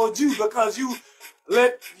disavowed you because you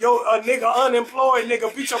let your unemployed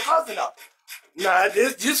nigga beat your cousin up. Nah,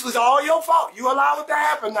 this was all your fault. You allowed it to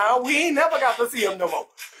happen now. We ain't never got to see him no more.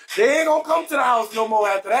 They ain't gonna come to the house no more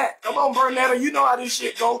after that. Come on, Bernetta, you know how this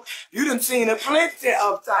shit go. You done seen it plenty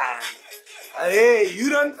of times. Hey,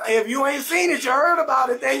 if you ain't seen it, you heard about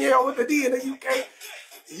it, Danielle with the D in the UK.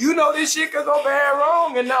 You know this shit could go bad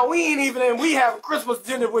wrong, and now we have a Christmas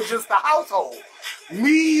dinner with just the household.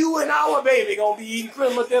 Me, you, and our baby gonna be eating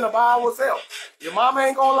Christmas dinner by ourselves. Your mama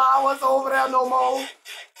ain't gonna allow us over there no more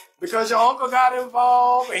because your uncle got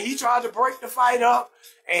involved and he tried to break the fight up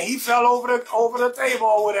and he fell over the table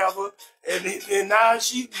or whatever. And now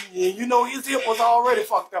you know, his hip was already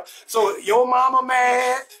fucked up. So your mama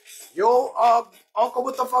mad, your uncle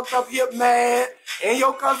with the fucked up hip mad, and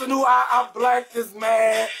your cousin who I blacked is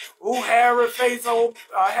mad, who hairy face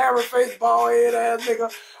bald head ass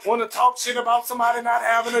nigga want to talk shit about somebody not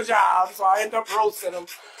having a job. So I end up roasting him.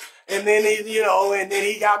 And then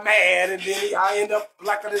he got mad, and then I end up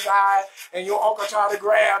blacking his eye, and your uncle tried to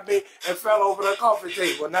grab me and fell over the coffee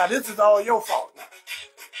table. Now this is all your fault now.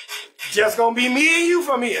 Just gonna be me and you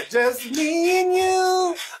from here. Just me and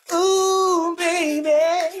you. Ooh,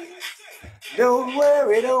 baby. Don't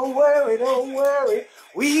worry, don't worry, don't worry.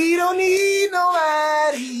 We don't need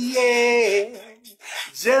nobody, yeah.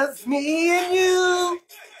 Just me and you.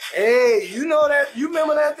 Hey, you know that, you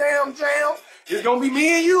remember that damn jam? It's gonna be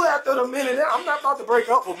me and you after the minute. I'm not about to break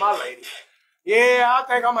up with my lady. Yeah, I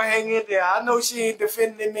think I'm gonna hang in there. I know she ain't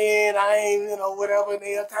defending me and I ain't, whatever, and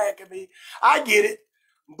they attacking me. I get it.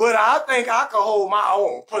 But I think I can hold my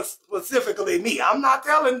own, specifically me. I'm not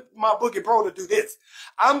telling my Boogie Bro to do this.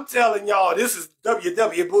 I'm telling y'all, this is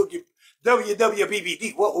WWBBD.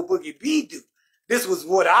 What would Boogie B do? This was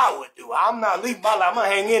what I would do. I'm not leaving my life. I'm going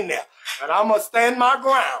to hang in there. And I'm going to stand my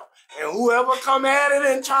ground. And whoever come at it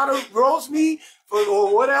and try to roast me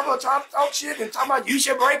or whatever, try to talk shit and talk about you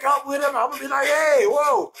should break up with him, I'm going to be like, hey,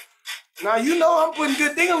 whoa. Now, you know I'm putting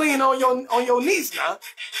good ding-a-ling on your niece now.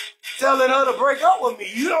 Telling her to break up with me.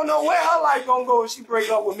 You don't know where her life gonna go if she break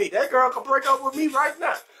up with me. That girl can break up with me right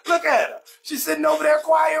now. Look at her. She's sitting over there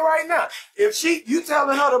quiet right now. If you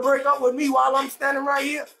telling her to break up with me while I'm standing right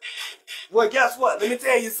here, well, guess what? Let me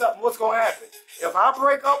tell you something. What's gonna happen? If I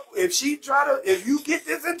break up, if you get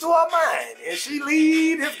this into her mind and she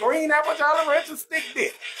leave this green apple jolly rancher stick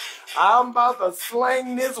dick, I'm about to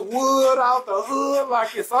sling this wood out the hood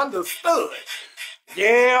like it's understood.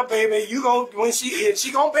 Yeah, baby, she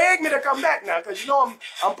gonna beg me to come back now, cause you know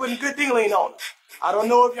I'm putting good ding-a-ling on her. I don't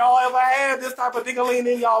know if y'all ever had this type of ding-a-ling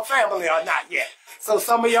in y'all family or not yet. So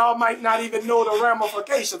some of y'all might not even know the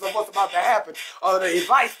ramifications of what's about to happen or the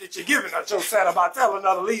advice that you're giving her, Josette, about telling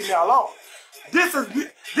her to leave me alone. This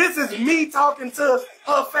is me talking to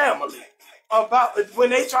her family about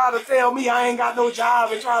when they try to tell me I ain't got no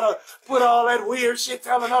job and try to put all that weird shit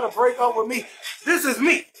telling her to break up with me. This is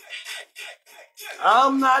me.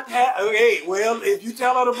 I'm not hey, well, if you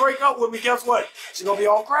tell her to break up with me, guess what? She's going to be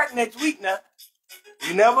on crack next week now.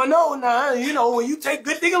 You never know now. You know, when you take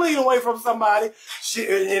good ding-a-ling away from somebody, and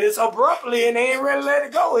it's abruptly and they ain't ready to let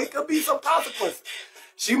it go, it could be some consequences.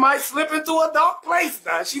 She might slip into a dark place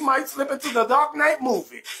now. She might slip into the Dark Knight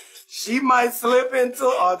movie. She might slip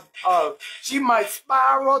into she might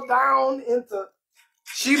spiral down into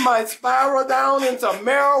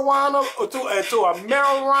marijuana, to a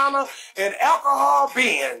marijuana and alcohol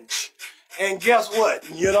binge. And guess what?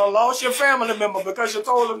 You done lost your family member because you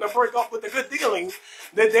told them to break up with the good dealing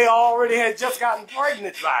that they already had just gotten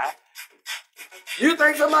pregnant by. You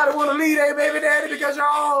think somebody want to leave their baby daddy because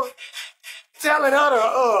y'all telling her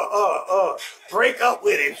to break up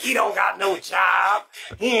with him? He don't got no job.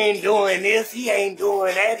 He ain't doing this. He ain't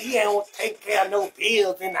doing that. He ain't take care of no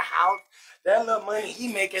bills in the house. That little money he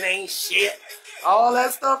making ain't shit. All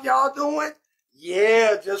that stuff y'all doing?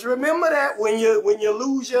 Yeah, just remember that when you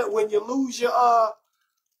lose your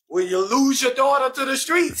daughter to the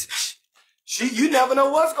streets, you never know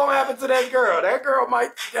what's gonna happen to that girl. That girl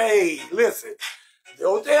might, hey, listen,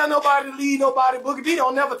 don't tell nobody to leave nobody. Boogie B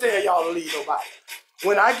don't never tell y'all to leave nobody.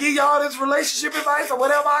 When I give y'all this relationship advice or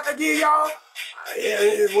whatever I can give y'all,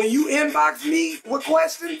 when you inbox me with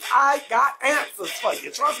questions, I got answers for you.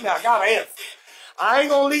 Trust me, I got answers. I ain't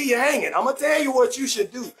gonna leave you hanging. I'm gonna tell you what you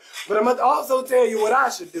should do, but I'm gonna also tell you what I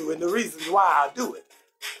should do and the reasons why I do it.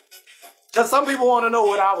 Because some people want to know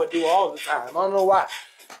what I would do all the time. I don't know why.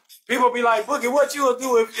 People be like, Boogie, what you would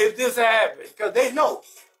do if this happened? Because they know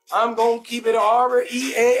I'm gonna keep it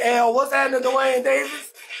R-E-A-L. What's happening, Dwayne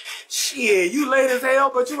Davis? Shit, you late as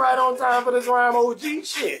hell, but you right on time for this rhyme, OG.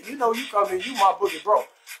 Shit, you know you coming, you my Boogie Bro.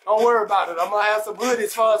 Don't worry about it. I'm gonna have some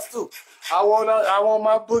hoodies for us too. I want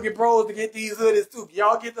my Boogie Bros to get these hoodies too.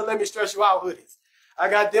 Y'all get the Let Me Stress You Out hoodies. I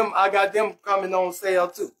got them coming on sale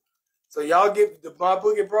too. So y'all get my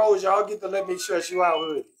Boogie Bros, y'all get the Let Me Stress You Out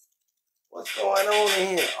hoodies. What's going on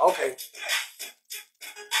in here? Okay.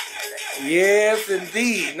 Yes,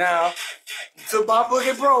 indeed. Now, to my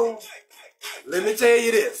Boogie Bro, let me tell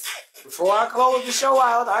you this. Before I close the show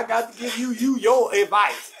out, I got to give you your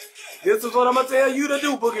advice. This is what I'm gonna tell you to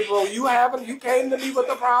do, Boogie Bro. You came to me with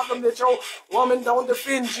the problem that your woman don't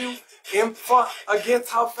defend you in front against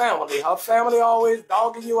her family. Her family always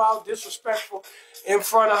dogging you out, disrespectful in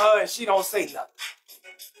front of her, and she don't say nothing.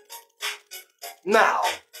 Now,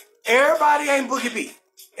 everybody ain't Boogie B.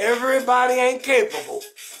 Everybody ain't capable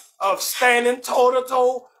of standing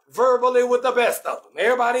toe-to-toe verbally with the best of them.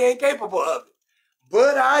 Everybody ain't capable of it.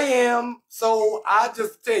 But I am, so I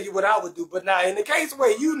just tell you what I would do. But now, in the case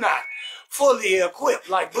where you not fully equipped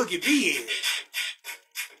like Boogie B is.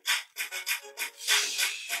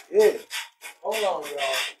 Yeah. Hold on, y'all.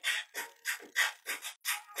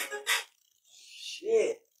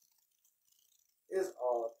 Shit. It's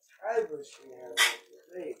all type of shit.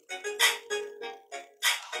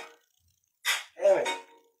 Damn it.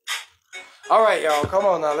 All right, y'all, come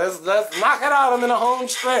on now. Let's knock it out. I'm in a home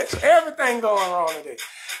stretch. Everything going wrong today.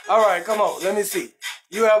 All right, come on. Let me see.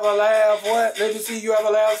 You ever laugh? What? Let me see. You ever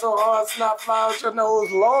laugh so hard, snot fly out your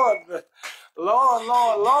nose? Lord,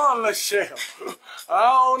 Lachelle.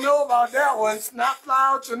 I don't know about that one. Snot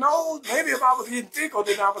fly out your nose. Maybe if I was getting tickled,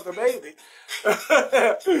 then I was a baby.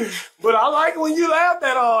 But I like it when you laugh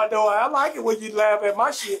that hard, though. I like it when you laugh at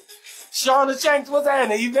my shit. Shauna Shanks, what's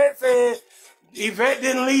happening? Yvette said, Yvette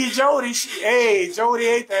didn't leave Jody. Jody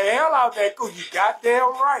ate the hell out that cookie. You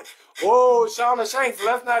goddamn right. Oh, Shauna Shanks,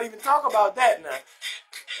 let's not even talk about that now.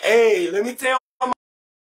 Hey, let me tell you,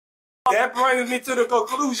 that brings me to the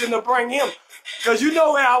conclusion to bring him. Because you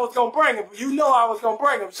know where I was going to bring him. You know I was going to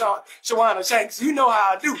bring him, Shawana Shanks. You know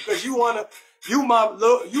how I do. Because you my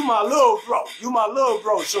little bro. You my little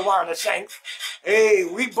bro, Shawana Shanks. Hey,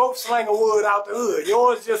 we both slinging wood out the hood.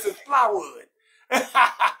 Yours just is plywood.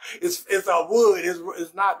 It's a wood.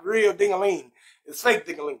 It's not real ding-a-ling. It's fake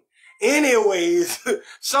ding-a-ling. Anyways,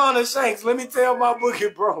 Shauna Shanks, let me tell my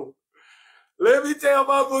Boogie Bro. Let me tell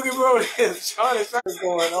my Boogie Bro this. Shauna Shanks is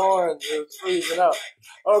going orange. It's freezing up.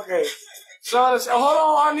 Okay. Shauna Shanks, hold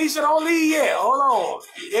on, Anisha, don't leave yet. Hold on.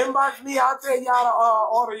 Inbox me. I'll tell you how to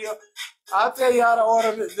order your. I'll tell you how to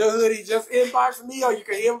order the hoodie. Just inbox me, or you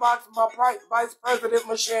can inbox my Vice President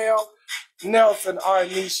Michelle Nelson,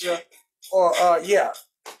 Arnisha. Or, yeah.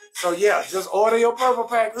 So, yeah, just order your Purple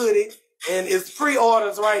Pack hoodie. And it's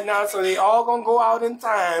pre-orders right now, so they all gonna go out in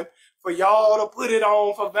time for y'all to put it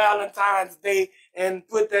on for Valentine's Day and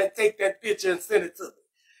take that picture and send it to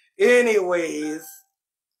me. Anyways,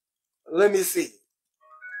 let me see.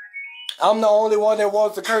 I'm the only one that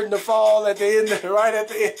wants the curtain to fall at the end, right at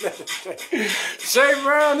the end of the day. Shay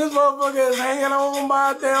Brown, this motherfucker is hanging on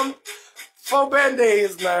by damn 4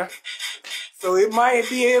 band-aids now. So it might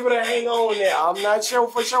be able to hang on there. I'm not sure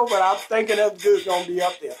for sure, but I'm thinking that's good gonna be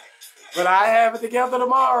up there. But I have it together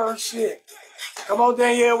tomorrow. Shit. Come on,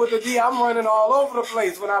 Danielle with the D. I'm running all over the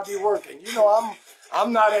place when I be working. You know,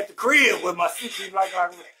 I'm not at the crib with my city like I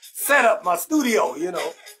set up my studio, you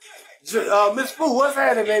know. Miss Pooh, what's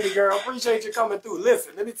happening, baby girl? Appreciate you coming through.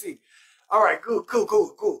 Listen, let me see. All right, cool.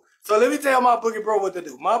 So let me tell my Boogie Bro what to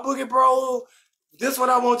do. My Boogie Bro, this is what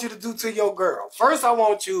I want you to do to your girl. First, I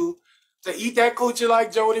want you to eat that coochie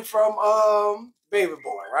like Jody from Baby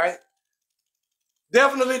Boy, right?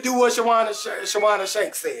 Definitely do what Shawana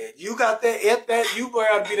Shanks said. You got that, you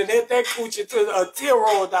better be to hit that coochie to a tear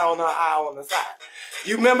roll down her eye on the side.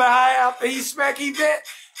 You remember how after he smacked Yvette,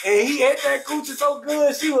 and he ate that coochie so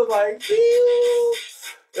good, she was like, ew.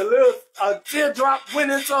 A teardrop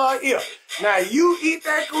went into her ear. Now you eat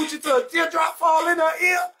that coochie till a teardrop fall in her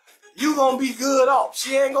ear, you gonna be good off.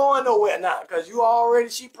 She ain't going nowhere now, because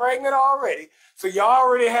she pregnant already. So you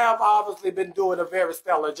already have obviously been doing a very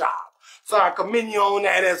stellar job. So I commend you on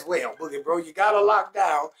that as well, Boogie Bro. You got to lock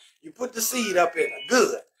down. You put the seed up in her.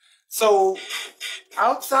 Good. So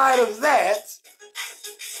outside of that,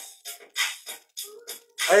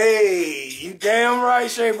 hey, you damn right,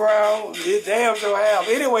 Shay Brown. You damn sure have.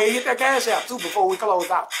 Anyway, hit that cash app too before we close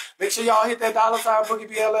out. Make sure y'all hit that $ Boogie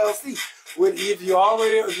B LLC. If you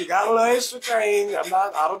got a little extra change, I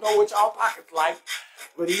don't know what y'all pockets like,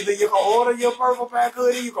 but either you can order your Purple Pack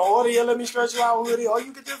hoodie, you can order your Let Me Stretch You Out hoodie, or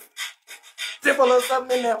you can just dip a little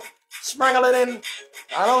something in there, sprinkle it in,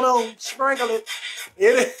 I don't know, sprinkle it.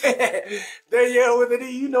 There you go with it.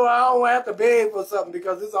 You know I don't have to beg for something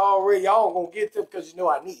because it's already, y'all gonna get them because you know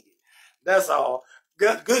I need it. That's all.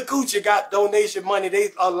 Good Coochie got donation money.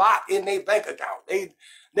 They a lot in their bank account.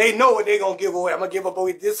 They know what they're going to give away. I'm going to give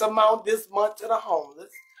away this amount this month to the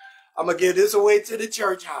homeless. I'm going to give this away to the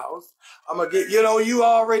church house. I'm going to get, you know, you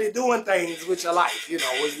already doing things with your life, you know,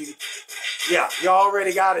 when you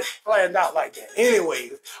already got it planned out like that.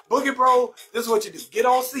 Anyways, Boogie Bro, this is what you do. Get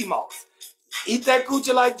on CMOS. Eat that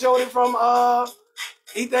coochie like Jody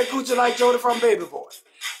from Baby Boy.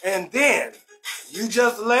 And then You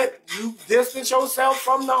just you distance yourself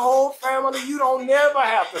from the whole family. You don't never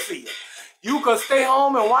have to see it. You could stay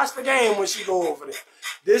home and watch the game when she go over there.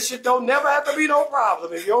 This shit don't never have to be no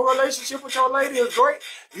problem. If your relationship with your lady is great,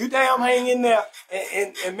 you damn hang in there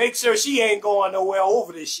and make sure she ain't going nowhere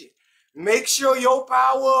over this shit. Make sure your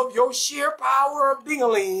sheer power of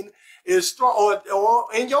ding-a-ling is strong. Or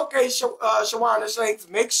in your case, Shawana Shanks,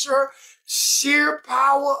 make sure sheer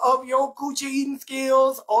power of your coochie eating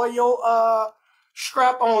skills or your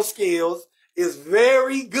strap-on skills is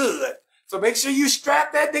very good. So make sure you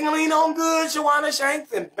strap that ding-a-ling on good, Shawana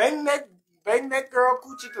Shanks, and bang that girl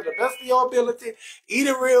coochie to the best of your ability. Eat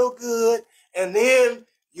it real good, and then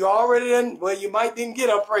you already in. Well, you might didn't get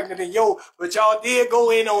her pregnant, but y'all did go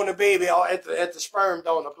in on the baby or at the sperm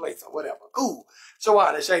donor place or whatever. Cool,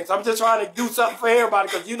 Shawana Shanks. I'm just trying to do something for everybody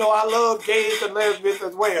because you know I love gays and lesbians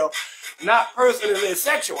as well. Not personally,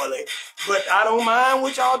 sexually, but I don't mind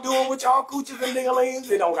what y'all doing with y'all coochies and ding-a-lings.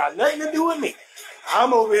 It don't got nothing to do with me.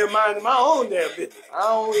 I'm over here minding my own damn business.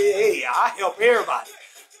 I help everybody.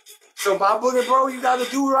 So my boogie, bro, you got to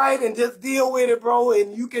do right and just deal with it, bro,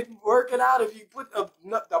 and you can work it out if you put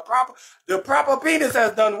the proper penis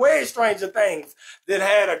has done way stranger things than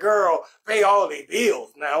had a girl pay all their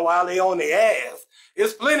bills now while they on their ass.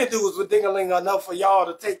 There's plenty dudes with ding-a-ling enough for y'all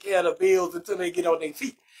to take care of the bills until they get on their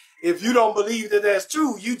feet. If you don't believe that that's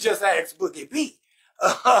true, you just ask Boogie B.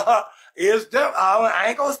 I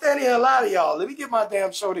ain't gonna stand here and lie to y'all. Let me get my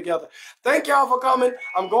damn show together. Thank y'all for coming.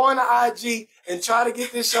 I'm going to IG and try to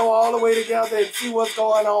get this show all the way together and see what's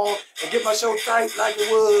going on and get my show tight like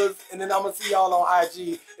it was. And then I'm gonna see y'all on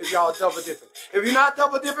IG if y'all double dipping. If you're not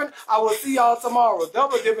double dipping, I will see y'all tomorrow.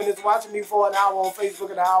 Double dipping is watching me for an hour on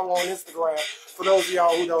Facebook and an hour on Instagram, for those of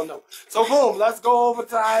y'all who don't know. So boom, let's go over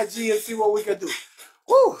to IG and see what we can do.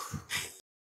 Woo!